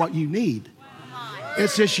to get what you need.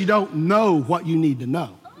 It's just you don't know what you need to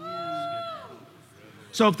know.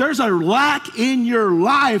 So if there's a lack in your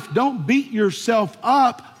life, don't beat yourself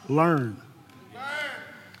up. Learn.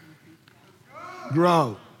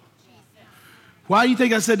 Grow. Why do you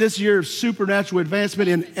think I said this is your supernatural advancement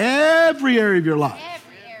in every area of your life?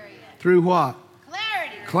 Every area. Through what?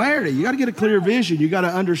 Clarity. Clarity. You got to get a clear vision. You got to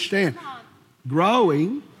understand.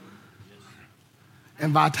 Growing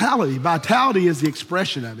and vitality. Vitality is the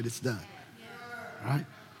expression of it. It's done. Right?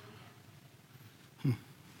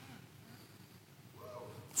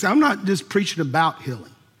 See, I'm not just preaching about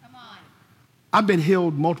healing. Come on. I've been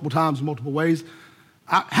healed multiple times, multiple ways.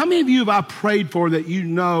 How many of you have I prayed for that you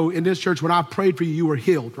know in this church when I prayed for you, you were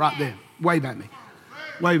healed right then? Wave at me.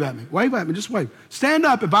 Wave at me. Wave at me. Just wave. Stand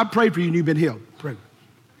up if I prayed for you and you've been healed. Pray.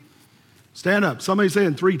 Stand up. Somebody's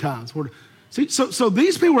saying 3 times. See, so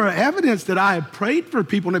these people are evidence that I have prayed for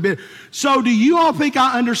people and have been. So do you all think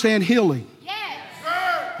I understand healing? Yes.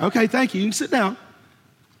 Okay, thank you. You can sit down.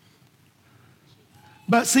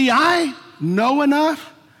 But see, I know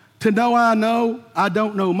enough to know I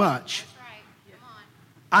don't know much. That's right. Come on.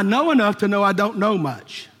 I know enough to know I don't know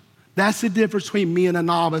much. That's the difference between me and a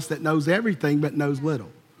novice that knows everything but knows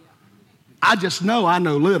little. I just know I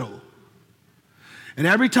know little. And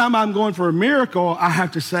every time I'm going for a miracle, I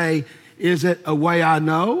have to say, is it a way I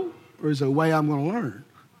know or is it a way I'm going to learn?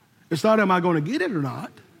 It's not am I going to get it or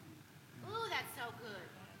not. Ooh, that's so good.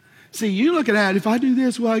 See, you looking at it, if I do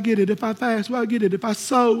this, will I get it? If I fast, will I get it? If I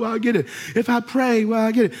sow, will I get it? If I pray, will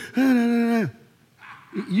I get it?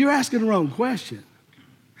 You're asking the wrong question.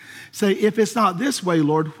 Say, if it's not this way,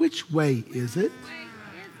 Lord, which way is it?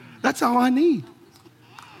 That's all I need.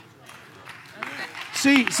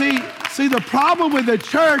 See, the problem with the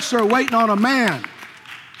church, they're waiting on a man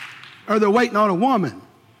or they're waiting on a woman,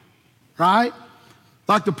 right?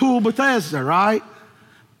 Like the pool of Bethesda, right?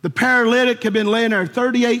 The paralytic had been laying there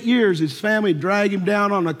 38 years. His family dragged him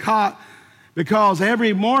down on a cot because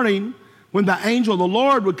every morning when the angel of the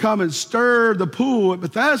Lord would come and stir the pool at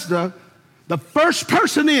Bethesda, the first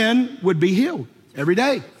person in would be healed every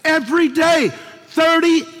day. Every day.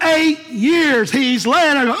 38 years he's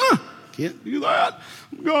laying there going, can't do that.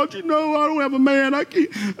 God, I don't have a man. I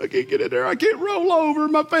can't get in there. I can't roll over.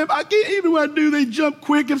 My family, I can't even when I do, they jump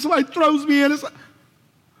quick. If somebody throws me in, it's like,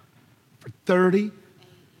 for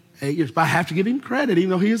 38 years. But I have to give him credit, even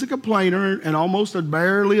though he is a complainer and almost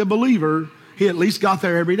barely a believer, he at least got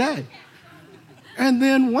there every day. And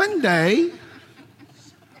then one day,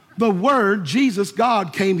 the word, Jesus,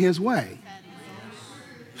 God, came his way.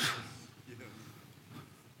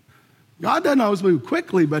 God doesn't always move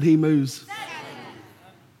quickly, but he moves.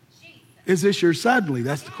 Is this your suddenly?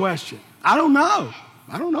 That's the question. I don't know.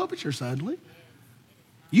 I don't know if it's your suddenly.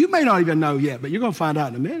 You may not even know yet, but you're going to find out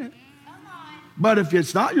in a minute. But if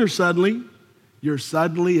it's not your suddenly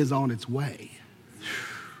is on its way.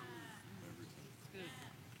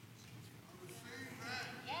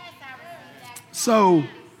 So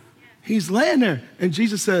he's laying there, and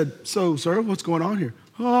Jesus said, so, sir, what's going on here?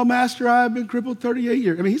 Oh, Master, I've been crippled 38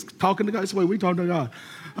 years. I mean, he's talking to God. That's the way we talk to God.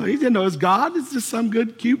 He didn't know it's God. It's just some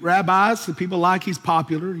good, cute rabbis that people like. He's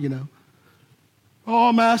popular,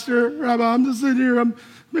 Oh, Master, Rabbi, I'm just sitting here. I've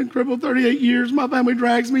been crippled 38 years. My family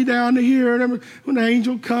drags me down to here. And when the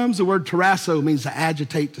angel comes, the word tarasso means to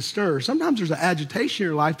agitate, to stir. Sometimes there's an agitation in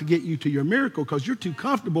your life to get you to your miracle because you're too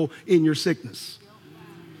comfortable in your sickness.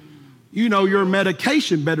 You know your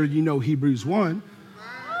medication better than you know Hebrews 1.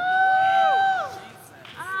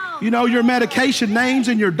 You know your medication names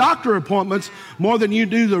and your doctor appointments more than you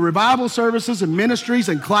do the revival services and ministries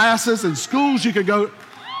and classes and schools you could go.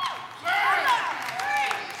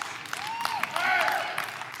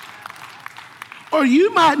 Or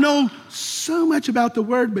you might know so much about the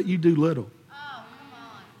word, but you do little. Oh, come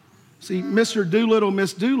on. See, Mr. Doolittle,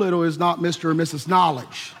 Miss Doolittle is not Mr. or Mrs.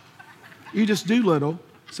 Knowledge. You just do little,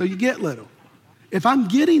 so you get little. If I'm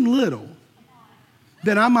getting little,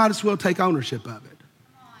 then I might as well take ownership of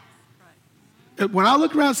it. When I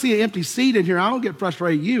look around and see an empty seat in here, I don't get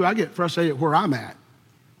frustrated at you. I get frustrated at where I'm at.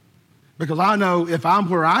 Because I know if I'm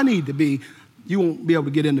where I need to be, you won't be able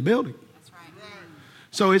to get in the building. That's right.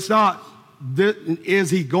 So it's not, is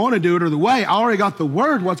he going to do it or the way? I already got the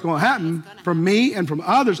word what's going to happen from me and from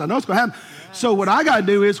others. I know it's going to happen. So what I got to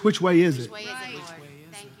do is, which way is it? Which way is it, Lord?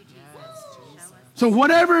 Thank you, Jesus. So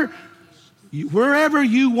wherever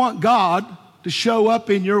you want God to show up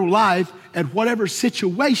in your life and whatever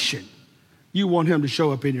situation you want him to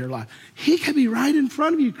show up in your life. He could be right in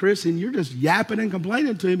front of you, Chris, and you're just yapping and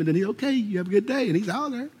complaining to him, and then okay, you have a good day, and he's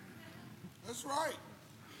out there. That's right.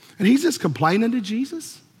 And he's just complaining to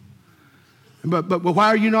Jesus. But why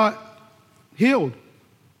are you not healed?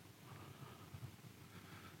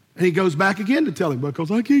 And he goes back again to tell him,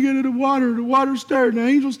 because I can't get in the water stirred, and the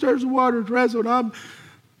angel stirs the water,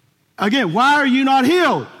 again, why are you not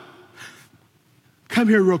healed? Come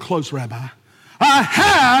here real close, Rabbi. I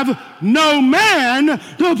have no man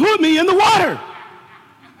to put me in the water.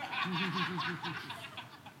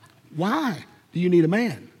 Why do you need a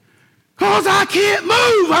man? Because I can't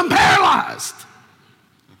move. I'm paralyzed.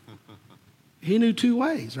 He knew two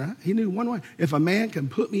ways, right? He knew one way. If a man can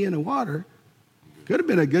put me in the water, could have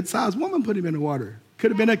been a good-sized woman put him in the water. Could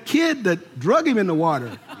have been a kid that drug him in the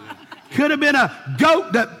water. Could have been a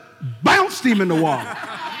goat that bounced him in the water.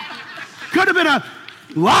 Could have been a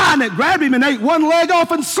lion that grabbed him and ate one leg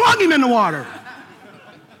off and slung him in the water.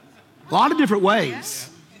 A lot of different ways.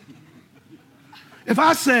 If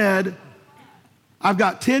I said, I've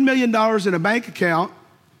got $10 million in a bank account,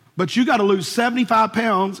 but you got to lose 75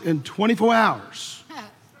 pounds in 24 hours.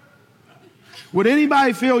 Would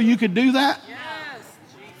anybody feel you could do that? Yes.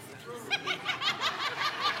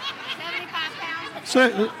 75 pounds.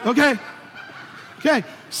 So, okay.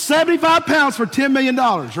 75 pounds for $10 million,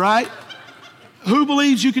 right? Who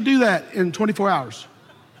believes you could do that in 24 hours?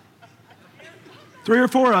 3 or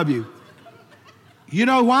 4 of you. You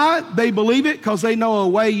know why they believe it? Because they know a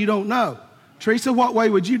way you don't know. Teresa, what way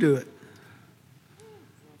would you do it?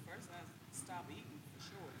 First, I stop eating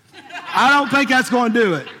for sure. I don't think that's going to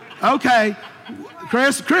do it. Okay.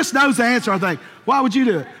 Chris knows the answer, I think. Why would you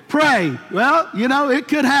do it? Pray. Well, you know, it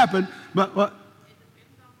could happen, but what?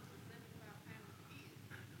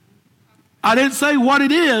 I didn't say what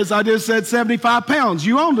it is. I just said 75 pounds.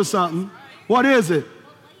 You on to something. What is it?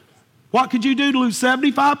 What could you do to lose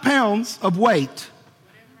 75 pounds of weight?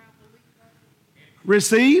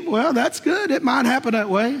 Receive? Well, that's good. It might happen that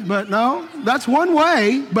way, but no, that's one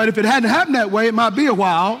way. But if it hadn't happened that way, it might be a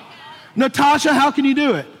while. Natasha, how can you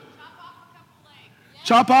do it?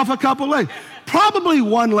 Chop off a couple legs. Probably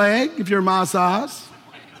one leg if you're my size.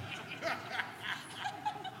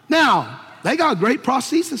 Now, they got great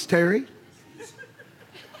prosthesis, Terry.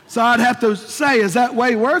 So I'd have to say, is that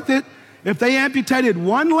way worth it? If they amputated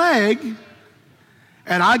one leg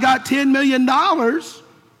and I got $10 million,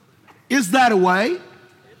 is that a way?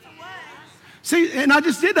 See, and I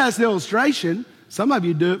just did that as an illustration. Some of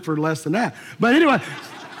you do it for less than that. But anyway,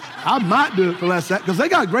 I might do it for less than that because they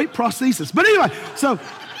got great prosthesis. But anyway,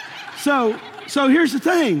 so here's the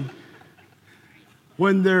thing.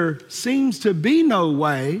 When there seems to be no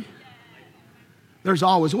way, there's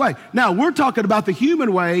always a way. Now, we're talking about the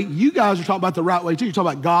human way. You guys are talking about the right way, too. You're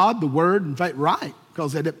talking about God, the Word, and faith. Right,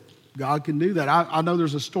 because God can do that. I know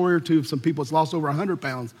there's a story or two of some people that's lost over 100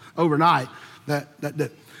 pounds overnight.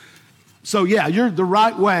 So, yeah, you're the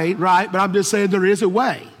right way, right? But I'm just saying there is a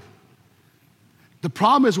way. The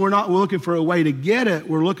problem is we're not looking for a way to get it.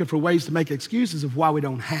 We're looking for ways to make excuses of why we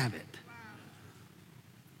don't have it.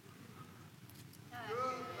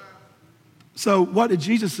 So what did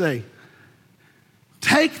Jesus say?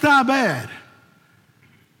 Take thy bed,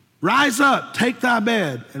 rise up, take thy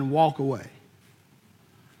bed, and walk away.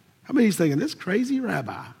 How many of you thinking, this crazy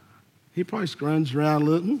rabbi? He probably scrunched around a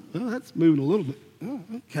little. Oh, that's moving a little bit. Oh,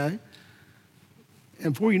 okay.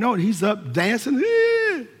 And before you know it, he's up dancing.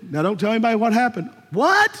 Now, don't tell anybody what happened.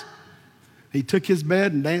 What? He took his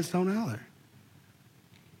bed and danced on out there.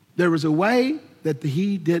 There was a way that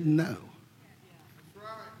he didn't know.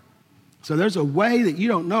 So there's a way that you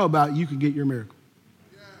don't know about, you can get your miracle.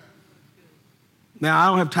 Now, I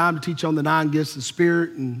don't have time to teach on the 9 gifts of the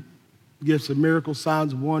Spirit and gifts of miracles,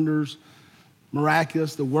 signs, and wonders,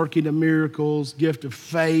 miraculous, the working of miracles, gift of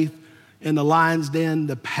faith, in the lion's den,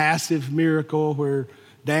 the passive miracle where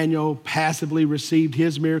Daniel passively received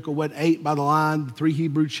his miracle, went ate by the lion, the 3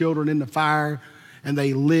 Hebrew children in the fire, and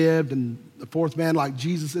they lived, and the fourth man, like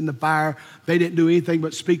Jesus in the fire, they didn't do anything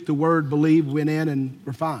but speak the word, believe, went in, and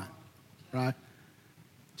were fine, right?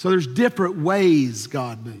 So there's different ways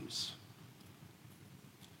God moves.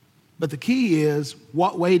 But the key is,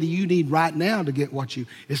 what way do you need right now to get what you,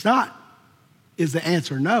 it's not, is the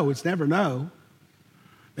answer no? It's never no.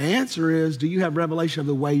 The answer is, do you have revelation of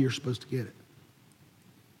the way you're supposed to get it?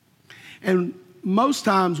 And most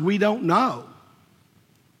times we don't know.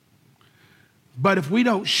 But if we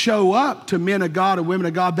don't show up to men of God and women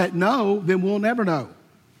of God that know, then we'll never know.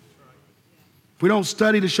 If we don't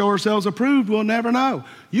study to show ourselves approved, we'll never know.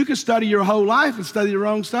 You can study your whole life and study the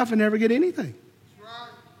wrong stuff and never get anything.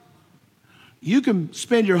 You can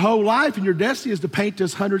spend your whole life and your destiny is to paint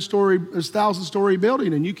this 1,000-story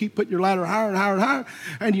building, and you keep putting your ladder higher and higher and higher,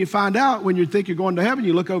 and you find out when you think you're going to heaven,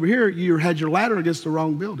 you look over here, you had your ladder against the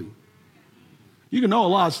wrong building. You can know a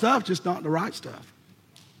lot of stuff, just not the right stuff.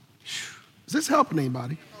 Is this helping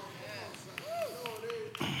anybody?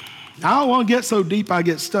 I don't want to get so deep I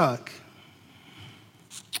get stuck.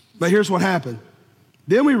 But here's what happened.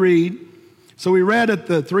 Then we read, so we read that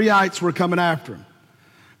the three-ites were coming after him.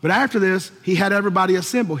 But after this, he had everybody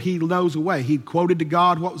assemble. He knows a way. He quoted to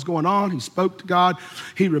God what was going on. He spoke to God.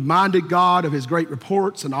 He reminded God of his great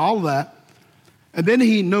reports and all of that. And then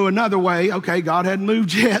he knew another way. Okay, God hadn't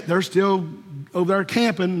moved yet. They're still over there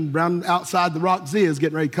camping around outside the Rock Ziz,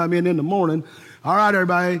 getting ready to come in the morning. All right,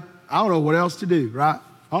 everybody, I don't know what else to do, right?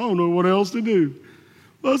 I don't know what else to do.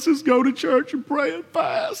 Let's just go to church and pray and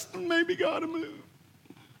fast, and maybe God will move.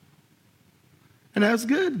 And that's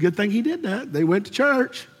good. Good thing he did that. They went to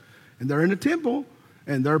church, and they're in the temple,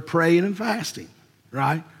 and they're praying and fasting,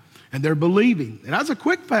 right? And they're believing. And that's a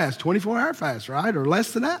quick fast, 24-hour fast, right? Or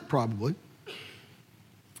less than that, probably.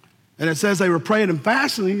 And it says they were praying and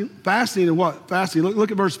fasting and what? Fasting.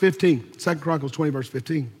 Look at verse 15, 2 Chronicles 20, verse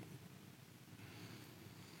 15.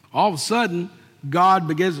 All of a sudden, God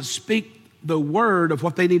begins to speak the word of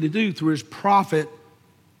what they need to do through his prophet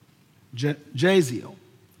Jaziel,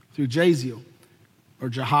 through Jaziel, or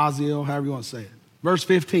Jahaziel, however you want to say it. Verse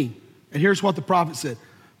 15, and here's what the prophet said.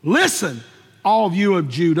 Listen, all of you of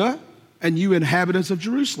Judah and you inhabitants of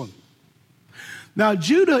Jerusalem. Now,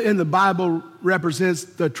 Judah in the Bible represents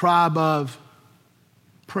the tribe of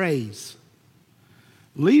praise.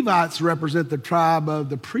 Levites represent the tribe of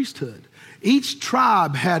the priesthood. Each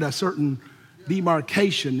tribe had a certain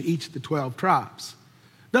demarcation, each of the 12 tribes.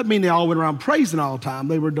 Doesn't mean they all went around praising all the time.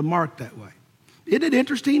 They were demarked that way. Isn't it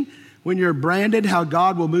interesting when you're branded how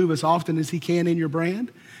God will move as often as he can in your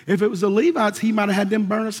brand? If it was the Levites, he might have had them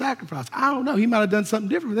burn a sacrifice. I don't know. He might have done something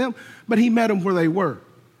different with them, but he met them where they were.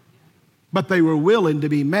 But they were willing to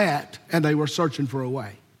be met, and they were searching for a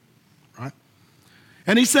way, right?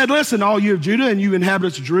 And he said, listen, all you of Judah and you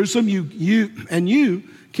inhabitants of Jerusalem, you,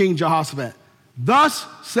 King Jehoshaphat, thus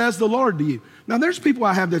says the Lord to you. Now, there's people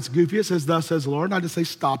I have that's goofy. It says, thus says the Lord. And I just say,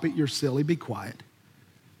 stop it. You're silly. Be quiet.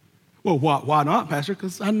 Well, why not, Pastor?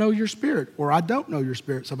 Because I know your spirit, or I don't know your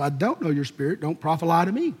spirit. So if I don't know your spirit, don't prophesy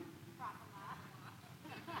to me.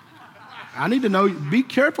 I need to know, be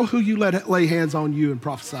careful who you let lay hands on you and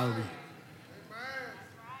prophesy to you.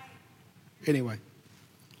 Anyway.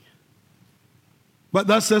 But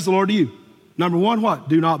thus says the Lord to you. Number one, what?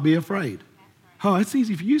 Do not be afraid. Oh, it's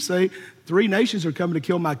easy for you to say. 3 nations are coming to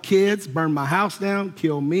kill my kids, burn my house down,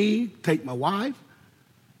 kill me, take my wife.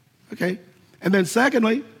 Okay. And then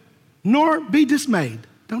secondly, nor be dismayed.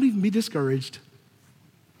 Don't even be discouraged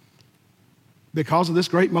because of this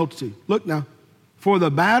great multitude. Look now, for the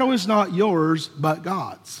battle is not yours, but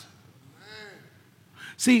God's.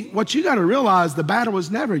 See, what you got to realize, the battle is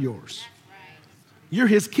never yours. You're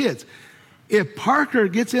his kids. If Parker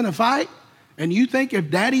gets in a fight and you think if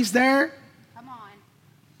daddy's there,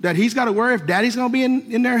 that he's got to worry if daddy's going to be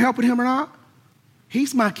in there helping him or not,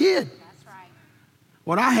 he's my kid. That's right.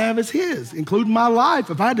 What I have is his, including my life.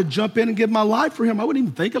 If I had to jump in and give my life for him, I wouldn't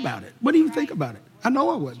even think about it. Wouldn't even think about it. I know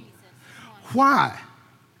I wouldn't. Why?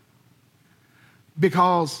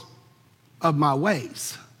 Because of my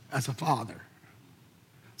ways as a father.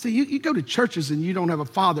 See, you go to churches and you don't have a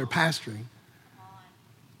father pastoring.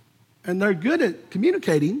 And they're good at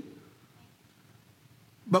communicating.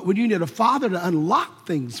 But when you need a father to unlock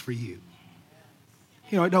things for you,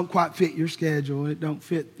 it don't quite fit your schedule. It don't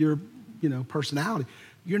fit your, personality.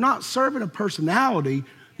 You're not serving a personality.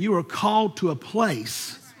 You are called to a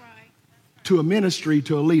place, to a ministry,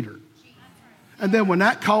 to a leader. And then when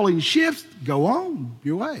that calling shifts, go on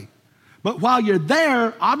your way. But while you're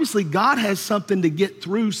there, obviously God has something to get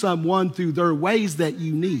through someone through their ways that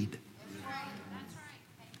you need.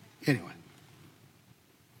 Anyway.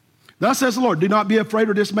 Thus says the Lord, do not be afraid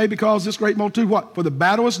or dismayed because this great multitude, what? For the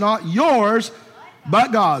battle is not yours,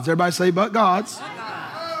 But God's. Everybody say, but God's.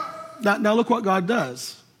 Now look what God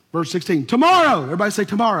does. Verse 16. Tomorrow. Everybody say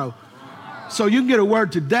tomorrow. So you can get a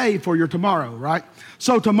word today for your tomorrow, right?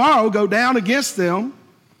 So tomorrow go down against them.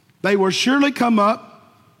 They will surely come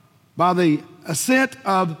up by the ascent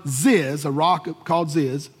of Ziz, a rock called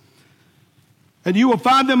Ziz. And you will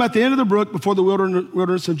find them at the end of the brook before the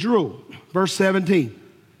wilderness of Jeruel. Verse 17.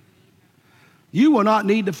 You will not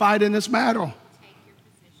need to fight in this battle.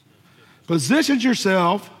 Position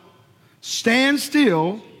yourself, stand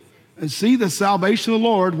still, and see the salvation of the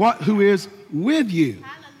Lord, who is with you. Hallelujah.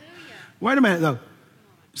 Wait a minute, though.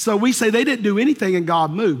 So we say they didn't do anything and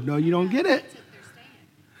God moved. No, you don't get it.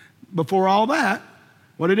 Before all that,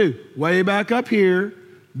 what did they do? Way back up here,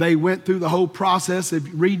 they went through the whole process. If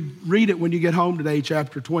you read it when you get home today,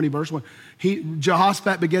 chapter 20, verse 1.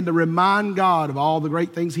 Jehoshaphat began to remind God of all the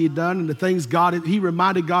great things he had done and the things he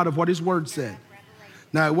reminded God of what his word said.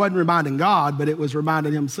 Now, it wasn't reminding God, but it was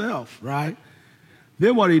reminding himself, right?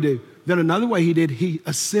 Then what did he do? Then another way he did, he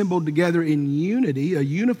assembled together in unity, a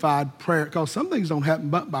unified prayer, because some things don't happen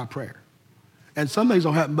but by prayer. And some things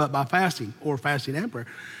don't happen but by fasting, or fasting and prayer.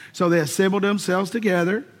 So they assembled themselves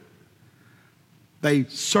together. They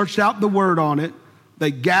searched out the word on it.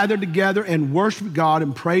 They gathered together and worshiped God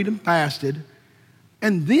and prayed and fasted.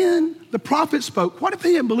 And then the prophet spoke. What if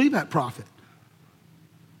they didn't believe that prophet?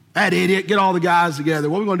 That idiot, get all the guys together.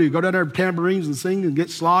 What are we going to do? Go down there with tambourines and sing and get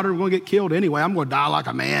slaughtered? We're going to get killed anyway. I'm going to die like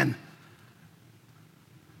a man.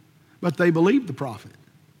 But they believed the prophet.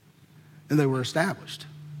 And they were established.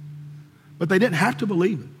 But they didn't have to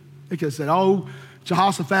believe it. They could have said, oh,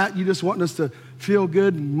 Jehoshaphat, you just want us to feel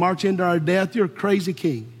good and march into our death. You're a crazy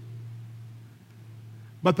king.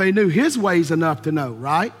 But they knew his ways enough to know,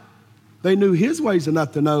 right? They knew his ways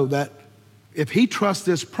enough to know that if he trusts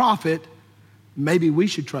this prophet, maybe we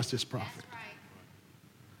should trust this prophet. That's right.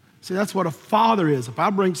 See, that's what a father is. If I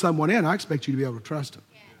bring someone in, I expect you to be able to trust them.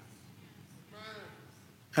 Yes.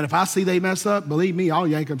 And if I see they mess up, believe me, I'll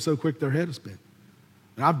yank them so quick their head will spin.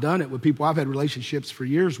 And I've done it with people I've had relationships for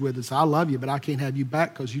years with. It's, I love you, but I can't have you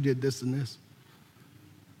back because you did this and this.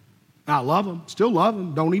 I love them, still love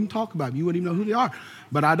them. Don't even talk about them. You wouldn't even know who they are.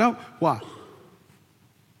 But I don't. Why?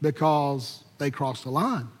 Because they crossed the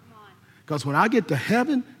line. Because when I get to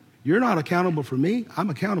heaven, you're not accountable for me. I'm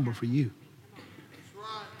accountable for you.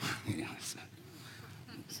 Yeah, it's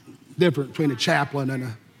different between a chaplain and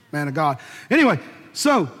a man of God. Anyway,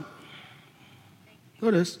 so,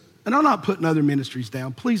 look at this. And I'm not putting other ministries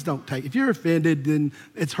down. Please don't take. If you're offended, then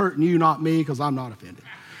it's hurting you, not me, because I'm not offended.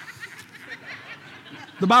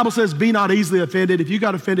 The Bible says, be not easily offended. If you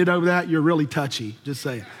got offended over that, you're really touchy. Just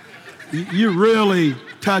saying. You're really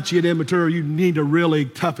touchy and immature. You need to really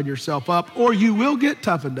toughen yourself up, or you will get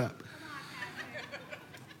toughened up.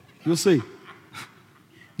 You'll see.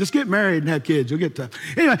 Just get married and have kids. You'll get tough.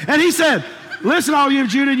 Anyway, and he said, listen, all you of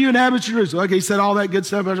Judah, you inhabit Jerusalem. Okay, he said all that good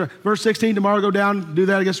stuff. Verse 16, tomorrow go down, do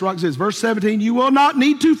that against the rocks. Verse 17, you will not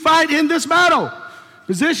need to fight in this battle.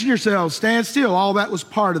 Position yourselves, stand still. All that was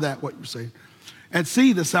part of that, what you're saying. And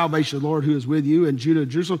see the salvation of the Lord who is with you in Judah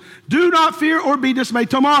and Jerusalem. Do not fear or be dismayed.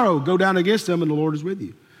 Tomorrow go down against them and the Lord is with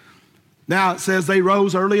you. Now it says they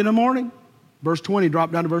rose early in the morning. Verse 20,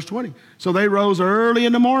 drop down to verse 20. So they rose early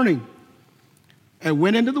in the morning and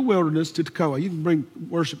went into the wilderness to Tekoa. You can bring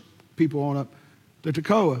worship people on up to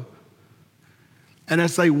Tekoa. And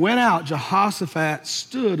as they went out, Jehoshaphat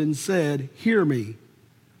stood and said, hear me,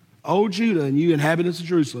 O Judah and you inhabitants of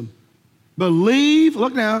Jerusalem. Believe,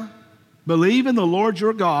 look now, believe in the Lord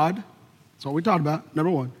your God. That's what we talked about,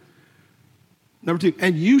 number one. Number two,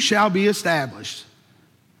 and you shall be established.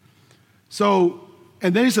 So,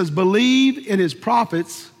 and then he says, believe in his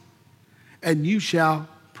prophets and you shall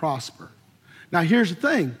prosper. Now here's the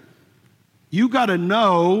thing. You got to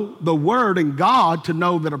know the word and God to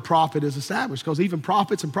know that a prophet is established, because even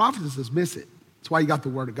prophets and prophetesses miss it. That's why you got the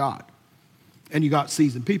word of God and you got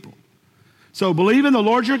seasoned people. So believe in the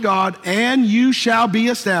Lord your God and you shall be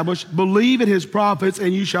established. Believe in his prophets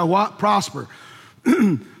and you shall what? Prosper.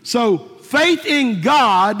 So faith in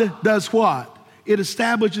God does what? It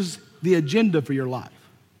establishes the agenda for your life.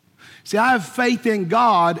 See, I have faith in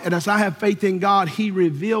God, and as I have faith in God, he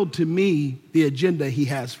revealed to me the agenda he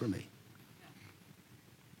has for me.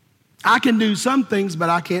 I can do some things, but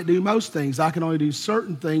I can't do most things. I can only do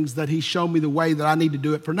certain things that he's shown me the way that I need to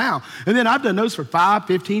do it for now. And then I've done those for 5,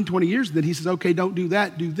 15, 20 years. And then he says, okay, don't do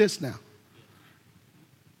that, do this now.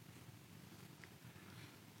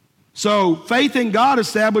 So faith in God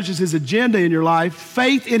establishes his agenda in your life.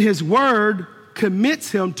 Faith in his word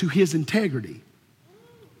commits him to his integrity.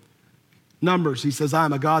 Numbers, he says, I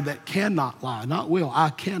am a God that cannot lie. Not will, I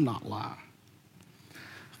cannot lie.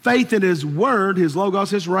 Faith in his word, his logos,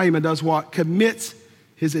 his rhema, does what? Commits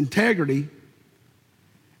his integrity.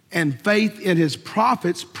 And faith in his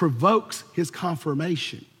prophets provokes his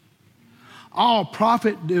confirmation. All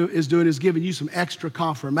prophet is doing is giving you some extra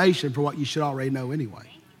confirmation for what you should already know anyway.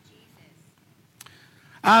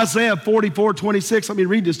 Isaiah 44:26, let me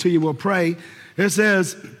read this to you, we'll pray. It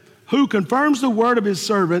says, who confirms the word of his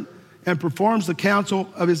servant and performs the counsel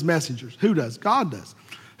of his messengers. Who does? God does.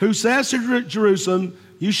 Who says to Jerusalem,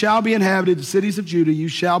 you shall be inhabited, the cities of Judah, you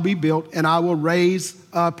shall be built, and I will raise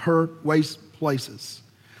up her waste places.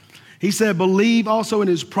 He said, believe also in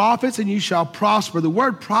his prophets, and you shall prosper. The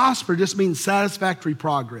word prosper just means satisfactory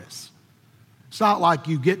progress. It's not like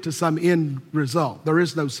you get to some end result. There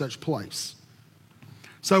is no such place.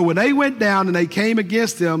 So when they went down and they came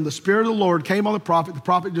against them, the Spirit of the Lord came on the prophet. The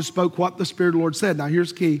prophet just spoke what the Spirit of the Lord said. Now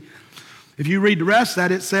here's key. If you read the rest of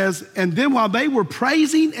that, it says, and then while they were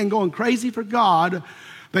praising and going crazy for God,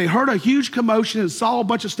 they heard a huge commotion and saw a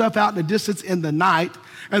bunch of stuff out in the distance in the night.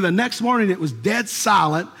 And the next morning it was dead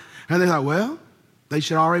silent. And they thought, well, they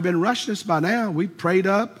should have already been rushing us by now. We prayed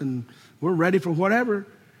up and we're ready for whatever.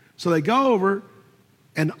 So they go over,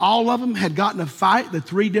 and all of them had gotten a fight, the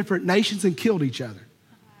 3 different nations, and killed each other.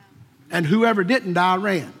 And whoever didn't die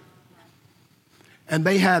ran. And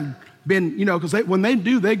they had been, because when they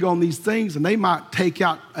do, they go on these things and they might take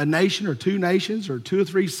out a nation or 2 nations or 2 or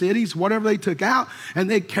 3 cities, whatever they took out, and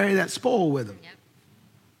they'd carry that spoil with them. Yep.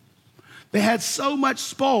 They had so much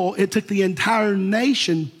spoil, it took the entire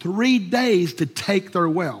nation 3 days to take their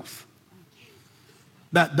wealth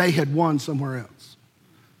that they had won somewhere else.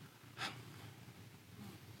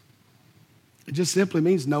 It just simply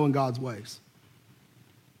means knowing God's ways.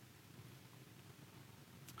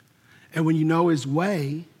 And when you know his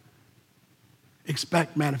way,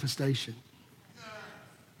 expect manifestation.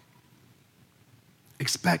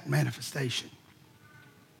 Expect manifestation.